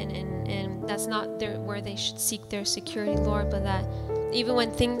government, and that's not where they should seek their security, Lord, but that even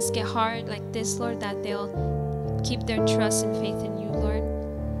when things get hard like this, Lord, that they'll keep their trust and faith in you, Lord,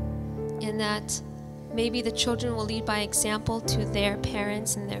 and that maybe the children will lead by example to their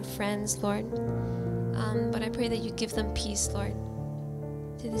parents and their friends, Lord. But I pray that you give them peace, Lord,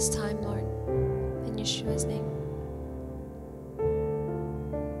 to this time, Lord, in Yeshua's name.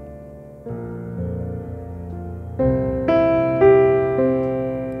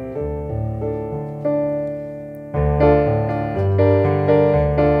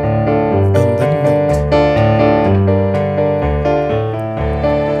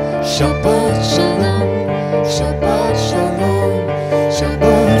 Shabbat shalom, Shabbat shalom,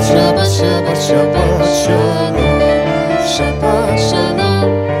 Shabbat Shabbat Shabbat Shabbat shalom, Shabbat shalom,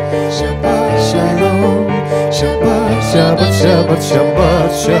 Shabbat shalom, Shabbat Shabbat Shabbat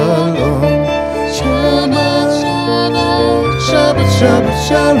Shabbat shalom, Shabbat Shabbat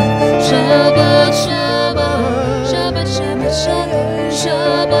Shabbat shalom, Shabbat Shabbat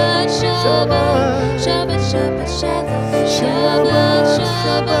Shabbat shalom, Shabbat Shabbat Shabbat Shabbat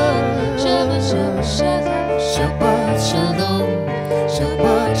shalom, Shabbat Shabbat Shabbat shalom,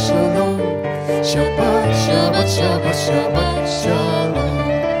 Shabbat shalom, Shabbat Shabbat Shabbat Shabbat shalom.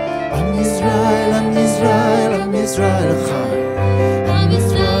 Am Yisrael, Am Yisrael, Am Yisrael chai. Am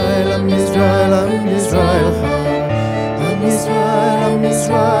Yisrael, Am Yisrael, Am Yisrael chai. Am Yisrael, Am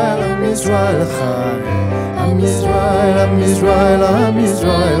Yisrael, Am Yisrael chai. Am Yisrael, Am Yisrael, Am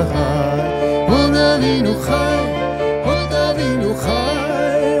Yisrael chai. Od Avinu chai, Od Avinu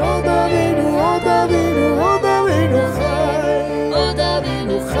chai, Od Avinu, Od Avinu, Od Avinu chai, Od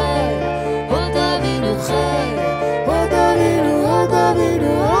Avinu chai, Od Avinu chai, Od Avinu, Od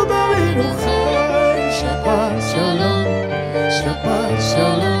Avinu, Od Avinu chai. Shabbat shalom, Shabbat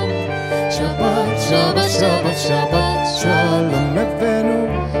shalom, Shabbat Shabbat Shabbat Shabbat shalom. Avenu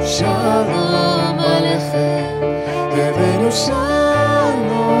shalom alechem, Avenu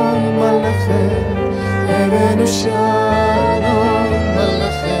shalom alechem, Avenu shalom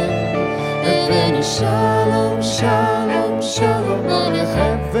alechem, Avenu shalom shalom shalom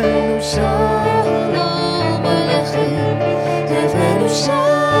alechem, Avenu shalom alechem, Avenu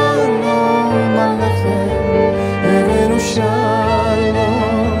shalom alechem, Avenu shalom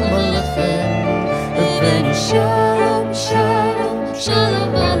alechem, Avenu shalom shalom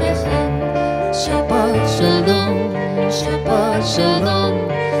shalom alechem. Shabbat shalom, Shabbat shalom,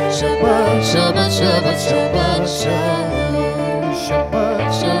 Shabbat Shabbat Shabbat Shabbat shalom, Shabbat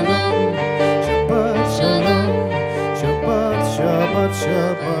shalom, Shabbat shalom, Shabbat Shabbat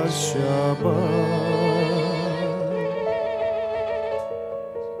Shabbat Shabbat.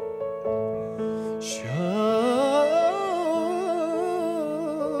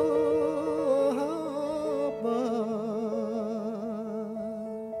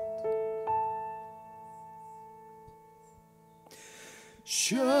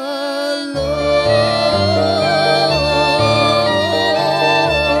 Shabbat.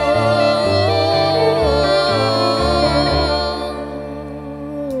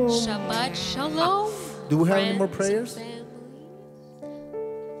 right, shalom. Do we have any more friends and prayers? family.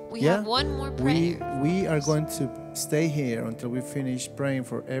 We Yeah. have one more prayer. We are going to stay here until we finish praying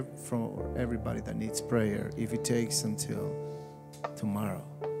for everybody that needs prayer, if it takes until tomorrow.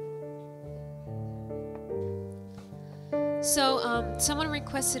 So someone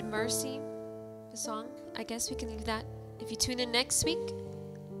requested Mercy, the song. I guess we can leave that. If you tune in next week,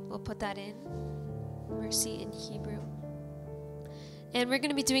 we'll put that in. Mercy in Hebrew. And we're going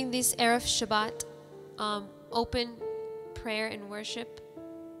to be doing this Erev Shabbat open prayer and worship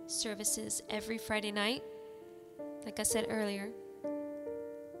services every Friday night. Like I said earlier,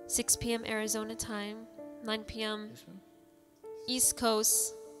 6 p.m. Arizona time, 9 p.m. East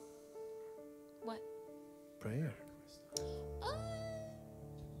Coast. What? Prayer.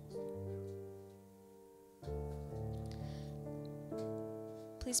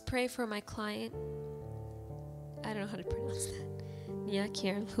 Please pray for my client. I don't know how to pronounce that.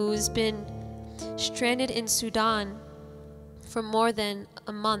 Niakir, who's been stranded in Sudan for more than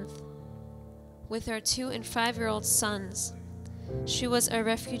a month with her 2- and 5-year-old sons. She was a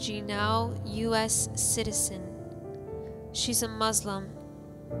refugee, now U.S. citizen. She's a Muslim.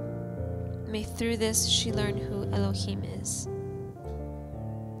 May through this she learn who Elohim is.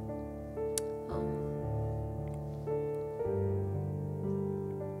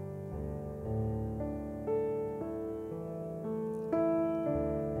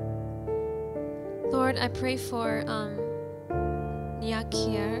 Lord, I pray for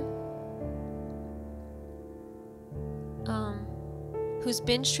Niakir, who's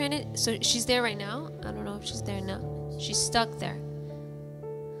been stranded. So she's there right now. I don't know if she's there now. She's stuck there.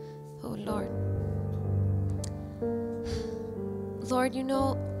 Oh, Lord. Lord, you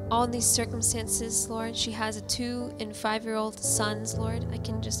know all these circumstances, Lord. She has a 2- and 5-year-old sons, Lord. I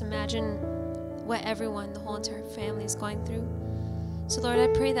can just imagine what everyone, the whole entire family is going through. So, Lord, I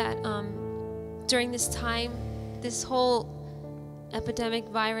pray that during this time, this whole epidemic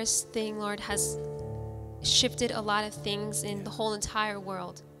virus thing, Lord, has shifted a lot of things in the whole entire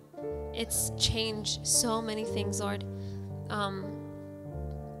world. It's changed so many things, Lord.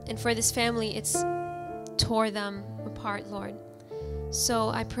 And for this family, it's tore them apart, Lord. So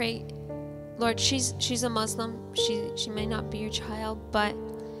I pray, Lord, she's a Muslim. She may not be your child, but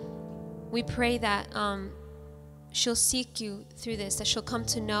we pray that she'll seek you through this, that she'll come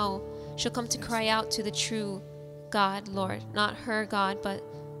to know, she'll come to cry out to the true God, Lord. Not her God, but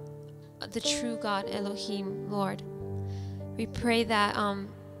the true God, Elohim, Lord. We pray that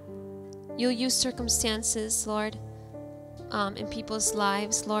you'll use circumstances, Lord, in people's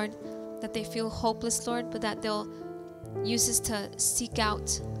lives, Lord, that they feel hopeless, Lord, but that they'll use this to seek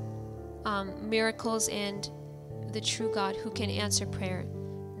out miracles and the true God who can answer prayer,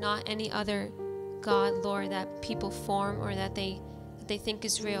 not any other God, Lord, that people form or that they think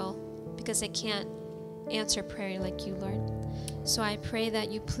is real, because they can't answer prayer like you, Lord. So I pray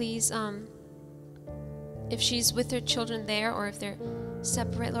that you please, if she's with her children there or if they're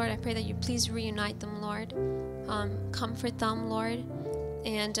separate, Lord, I pray that you please reunite them, Lord. Comfort them, Lord,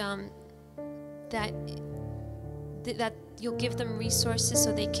 and that you'll give them resources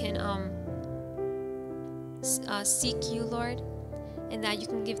so they can seek you, Lord, and that you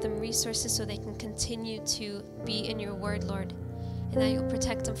can give them resources so they can continue to be in your word, Lord, and that you'll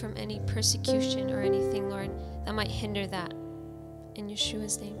protect them from any persecution or anything, Lord, that might hinder that. In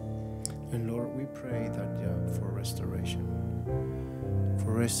Yeshua's name. And Lord, we pray that for restoration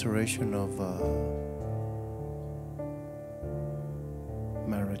of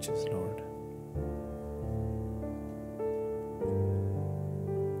marriages, Lord.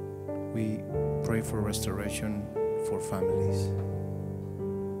 We pray for restoration for families.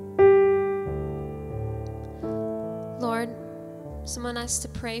 Lord, someone asked to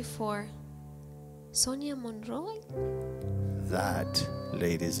pray for Sonia Monroy. That,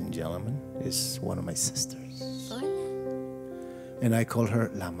 ladies and gentlemen, is one of my sisters. Hola. And I call her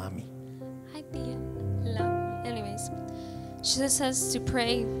La Mami. Hi, Tia. Love. Anyways, she just says to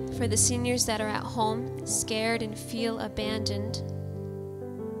pray for the seniors that are at home, scared and feel abandoned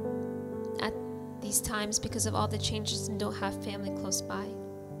at these times because of all the changes and don't have family close by.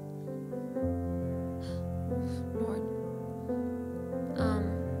 Lord.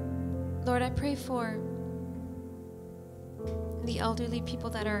 Lord, I pray for the elderly people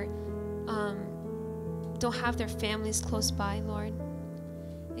that are don't have their families close by, Lord.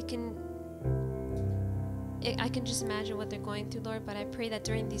 I can just imagine what they're going through, Lord, but I pray that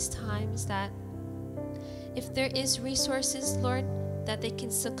during these times that if there is resources, Lord, that they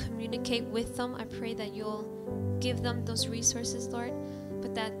can still communicate with them. I pray that you'll give them those resources, Lord,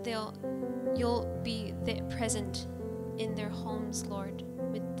 but that you'll be there present in their homes, Lord,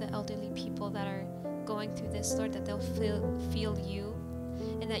 with the elderly people that are going through this, Lord, that they'll feel you,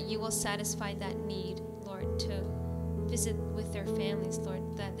 and that you will satisfy that need, Lord, to visit with their families,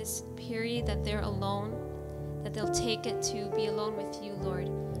 Lord, that this period that they're alone, that they'll take it to be alone with you, Lord,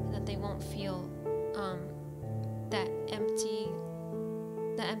 and that they won't feel that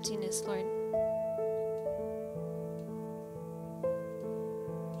emptiness, Lord.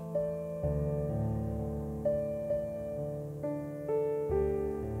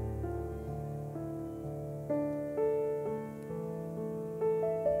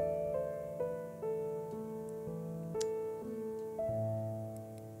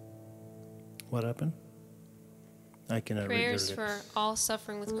 What happened? I cannot read your Prayers lips. for all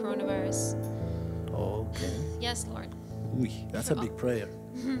suffering with coronavirus. Okay. Yes, Lord. Ooh, that's a big prayer.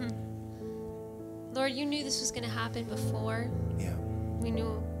 Lord, you knew this was going to happen before. Yeah. We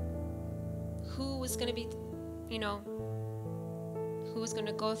knew who was going to be, who was going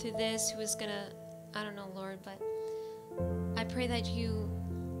to go through this, who was going to, I don't know, Lord, but I pray that you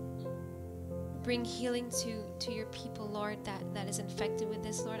bring healing to your people, Lord, that is infected with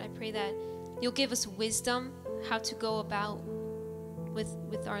this, Lord. I pray that you'll give us wisdom how to go about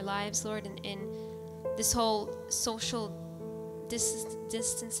with our lives, Lord, and this whole social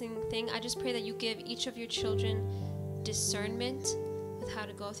distancing thing. I just pray that you give each of your children discernment with how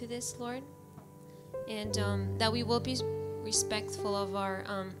to go through this, Lord, and that we will be respectful of our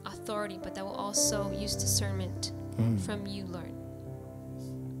authority, but that we'll also use discernment from you, Lord.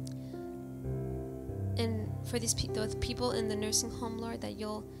 And for these those people in the nursing home, Lord, that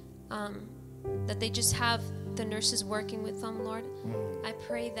you'll that they just have the nurses working with them, Lord. I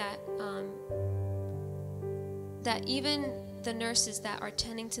pray that that even the nurses that are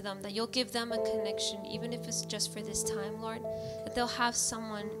tending to them, that you'll give them a connection, even if it's just for this time, Lord, that they'll have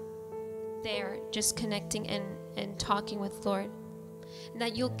someone there just connecting and talking with, Lord, and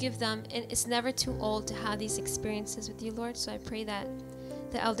that you'll give them, and it's never too old to have these experiences with you, Lord. So I pray that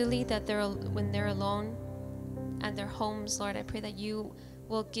the elderly, that when they're alone at their homes, Lord, I pray that you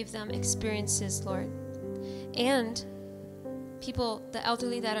will give them experiences, Lord, and people, the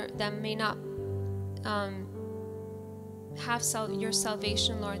elderly that may not have your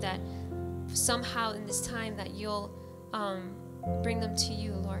salvation, Lord, that somehow in this time that you'll bring them to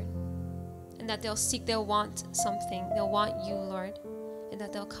you, Lord, and that they'll want something, they'll want you, Lord, and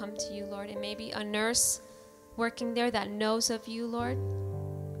that they'll come to you, Lord. And maybe a nurse working there that knows of you, Lord,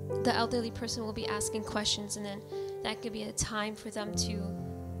 the elderly person will be asking questions, and then that could be a time for them to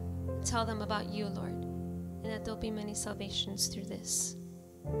tell them about you, Lord, and that there'll be many salvations through this.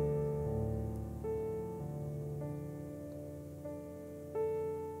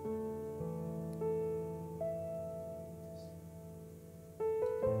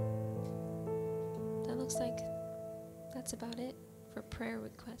 That looks like that's about it for prayer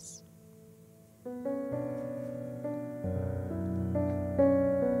requests.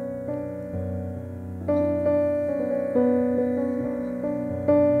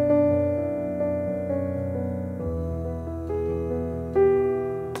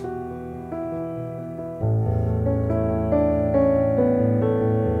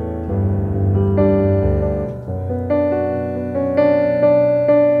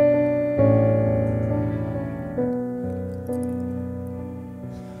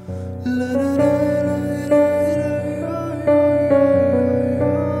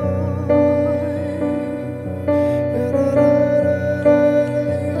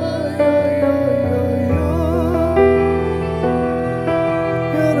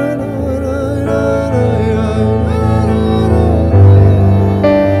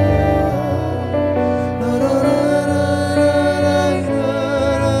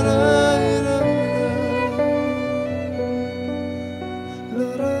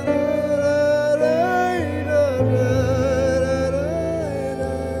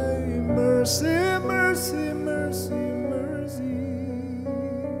 Mercy, mercy, mercy, mercy.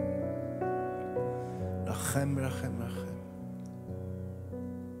 Rachem, rachem, rachem.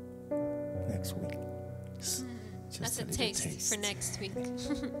 Next week. Just That's a little taste for next week.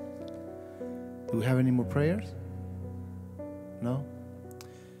 Do we have any more prayers? No?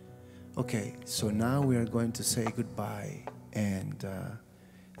 Okay, so now we are going to say goodbye. And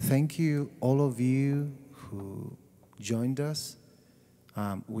thank you, all of you who joined us.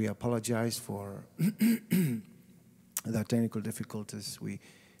 We apologize for the technical difficulties.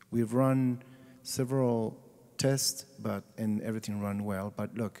 We've run several tests, and everything ran well.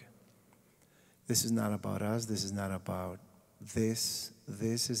 But look, this is not about us. This is not about this.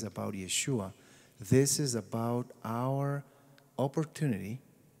 This is about Yeshua. This is about our opportunity,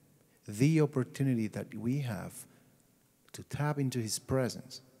 the opportunity that we have to tap into His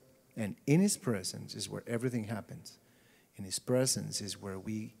presence And in His presence is where everything happens. In His presence is where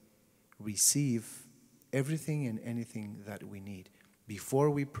we receive everything and anything that we need. Before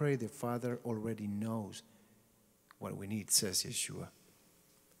we pray, the Father already knows what we need, says Yeshua.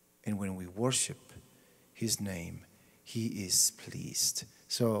 And when we worship His name, He is pleased.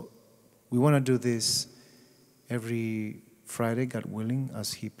 So we want to do this every Friday, God willing,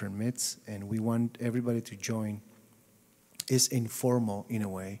 as He permits. And we want everybody to join. It's informal in a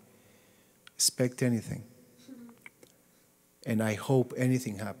way. Expect anything. And I hope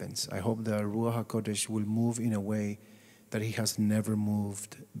anything happens. I hope the Ruach HaKodesh will move in a way that He has never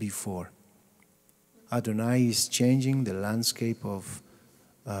moved before. Adonai is changing the landscape of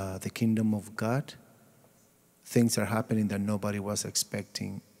the kingdom of God. Things are happening that nobody was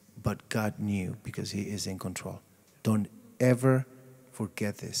expecting, but God knew because He is in control. Don't ever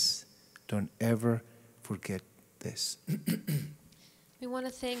forget this. Don't ever forget this. We want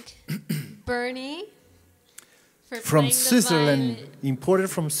to thank Bernie for From playing the Switzerland, violin, imported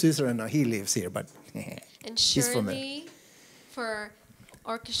from Switzerland. Now he lives here, but and he's from there. Shirley for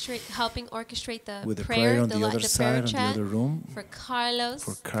helping orchestrate the With the prayer, prayer on the the other prayer side, on the chat, other room. for Carlos,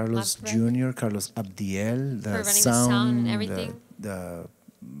 For Carlos my brother, Jr., Carlos Abdiel, for the running the sound and sound, everything, the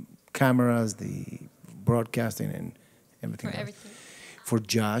cameras, the broadcasting, and everything for else. everything. For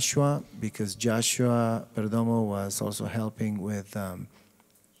Joshua, because Joshua Perdomo was also helping with the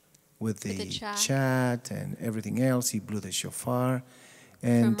chat and everything else. He blew the shofar. For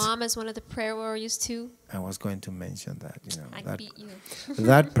And Mom as one of the prayer warriors too. I was going to mention that, I that, beat you.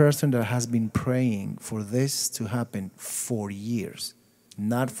 that person that has been praying for this to happen for years,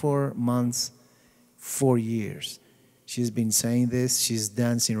 not for months, for years. She's been saying this. She's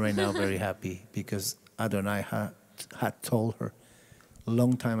dancing right now, very happy, because Adonai had told her a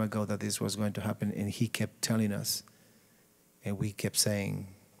long time ago that this was going to happen, and He kept telling us, and we kept saying,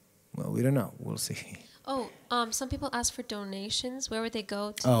 well, we don't know. We'll see. Oh, some people ask for donations. Where would they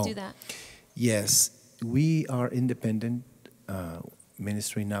go to do that? Yes, we are independent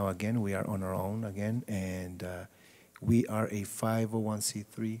ministry now again. We are on our own again, and we are a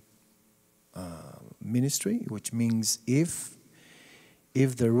 501c3 ministry, which means if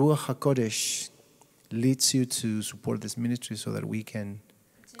the Ruach HaKodesh leads you to support this ministry so that we can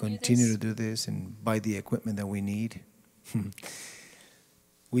continue to do this and buy the equipment that we need,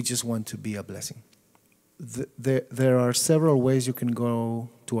 we just want to be a blessing. There are several ways you can go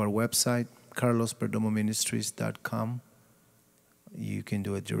to our website, carlosperdomoministries.com. You can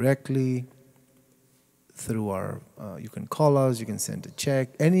do it directly through our, you can call us, you can send a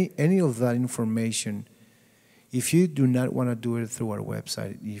check, any of that information. If you do not want to do it through our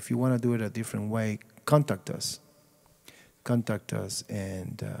website, if you want to do it a different way, contact us. Contact us,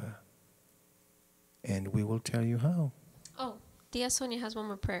 and we will tell you how. Oh, Tia Sonia has one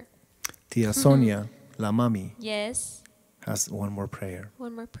more prayer. Tia Sonia, La Mami, Yes. has one more prayer.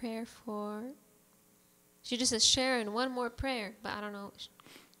 One more prayer for... She just says, Sharon, one more prayer. But I don't know.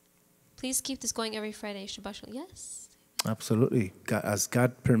 Please keep this going every Friday. Shabbat Shalom. Yes. Absolutely. God, as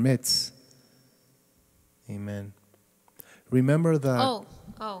God permits. Amen. Remember that...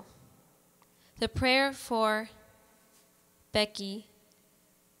 Oh. The prayer for Becky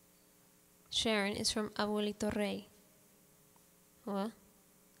Sharon is from Abuelito Rey. What?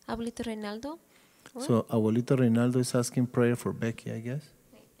 Abuelito Reinaldo? What? So Abuelito Reinaldo is asking prayer for Becky, I guess.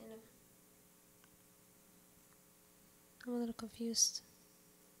 Wait, I'm a little confused.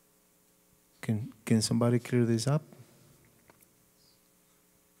 Can somebody clear this up?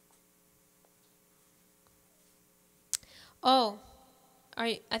 Oh,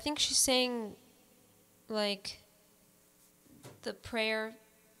 I think she's saying, like, the prayer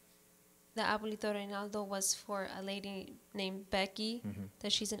that Abuelito Reinaldo was for a lady named Becky,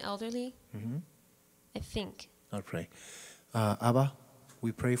 that she's an elderly. I think. I'll pray. Abba,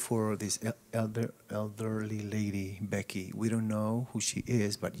 we pray for this elderly lady, Becky. We don't know who she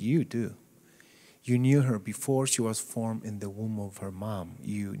is, but you do. You knew her before she was formed in the womb of her mom.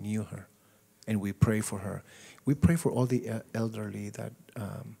 You knew her, and we pray for her. We pray for all the elderly that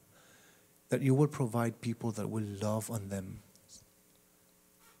you will provide people that will love on them,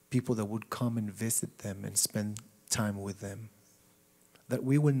 people that would come and visit them and spend time with them, that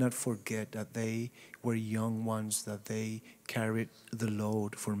we will not forget that they were young ones, that they carried the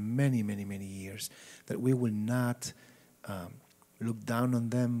load for many, many, many years, that we will not look down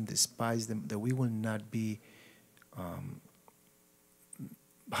on them, despise them, that we will not be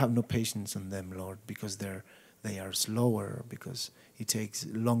have no patience on them, Lord, because they are slower, because it takes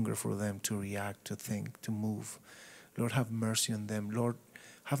longer for them to react, to think, to move. Lord, have mercy on them. Lord,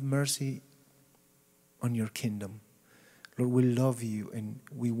 have mercy on your kingdom. Lord, we love you and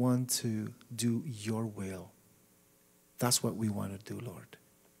we want to do your will. That's what we want to do, Lord.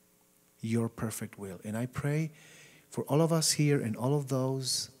 Your perfect will. And I pray for all of us here and all of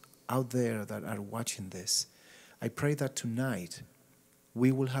those out there that are watching this. I pray that tonight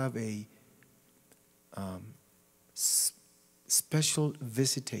we will have a special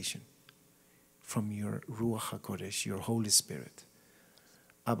visitation from your Ruach HaKodesh, your Holy Spirit.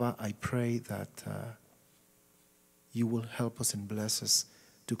 Abba, I pray that you will help us and bless us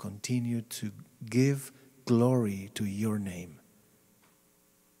to continue to give glory to your name.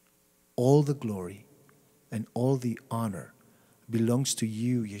 All the glory and all the honor belongs to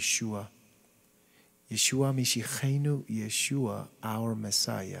you, Yeshua. Yeshua Mishichenu, Yeshua, our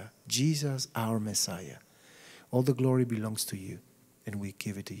Messiah. Jesus, our Messiah. All the glory belongs to you, and we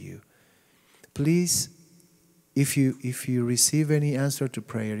give it to you. Please, if you receive any answer to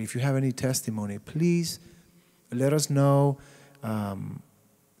prayer, if you have any testimony, please let us know.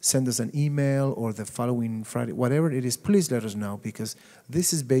 Send us an email or the following Friday, whatever it is, please let us know, because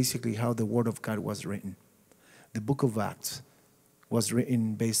this is basically how the Word of God was written. The book of Acts was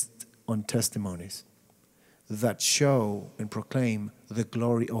written based on testimonies that show and proclaim the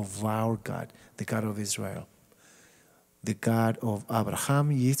glory of our God, the God of Israel, the God of Abraham,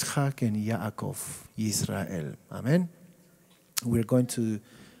 Yitzchak, and Yaakov, Israel. Amen. We're going to,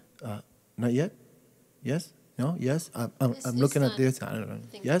 not yet? Yes? No? Yes? I'm looking at this. I don't know.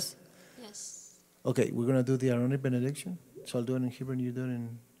 Yes? Yes. Okay, we're going to do the Aaronic benediction. So I'll do it in Hebrew and you do it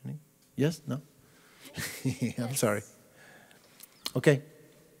in... Yes? No? I'm sorry. Okay.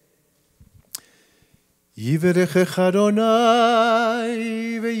 Yiverechecha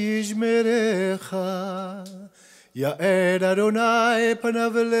Adonai v'yishmerecha Ya'er Adonai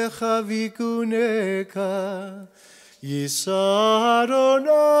panav elecha v'yikuneka Yisa Adonai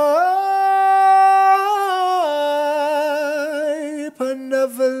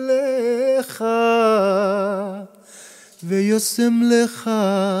panav elecha v'yosem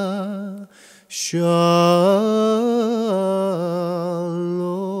lecha Shalom.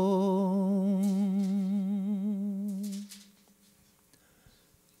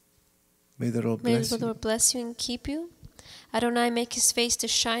 May the Lord May bless the you. Lord bless you and keep you. Adonai make his face to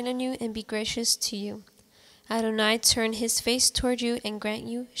shine on you and be gracious to you. Adonai turn his face toward you and grant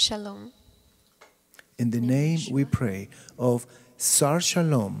you shalom. In the name we pray of Sar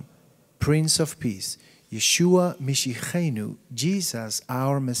Shalom, Prince of Peace, Yeshua Mishichenu, Jesus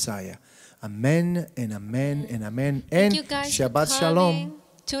our Messiah. Amen and amen and amen. Thank And you guys Shabbat for Shalom. coming.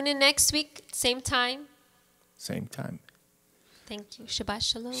 Tune in next week, same time. Same time. Thank you. Shabbat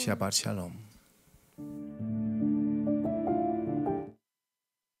shalom. Shabbat Shalom.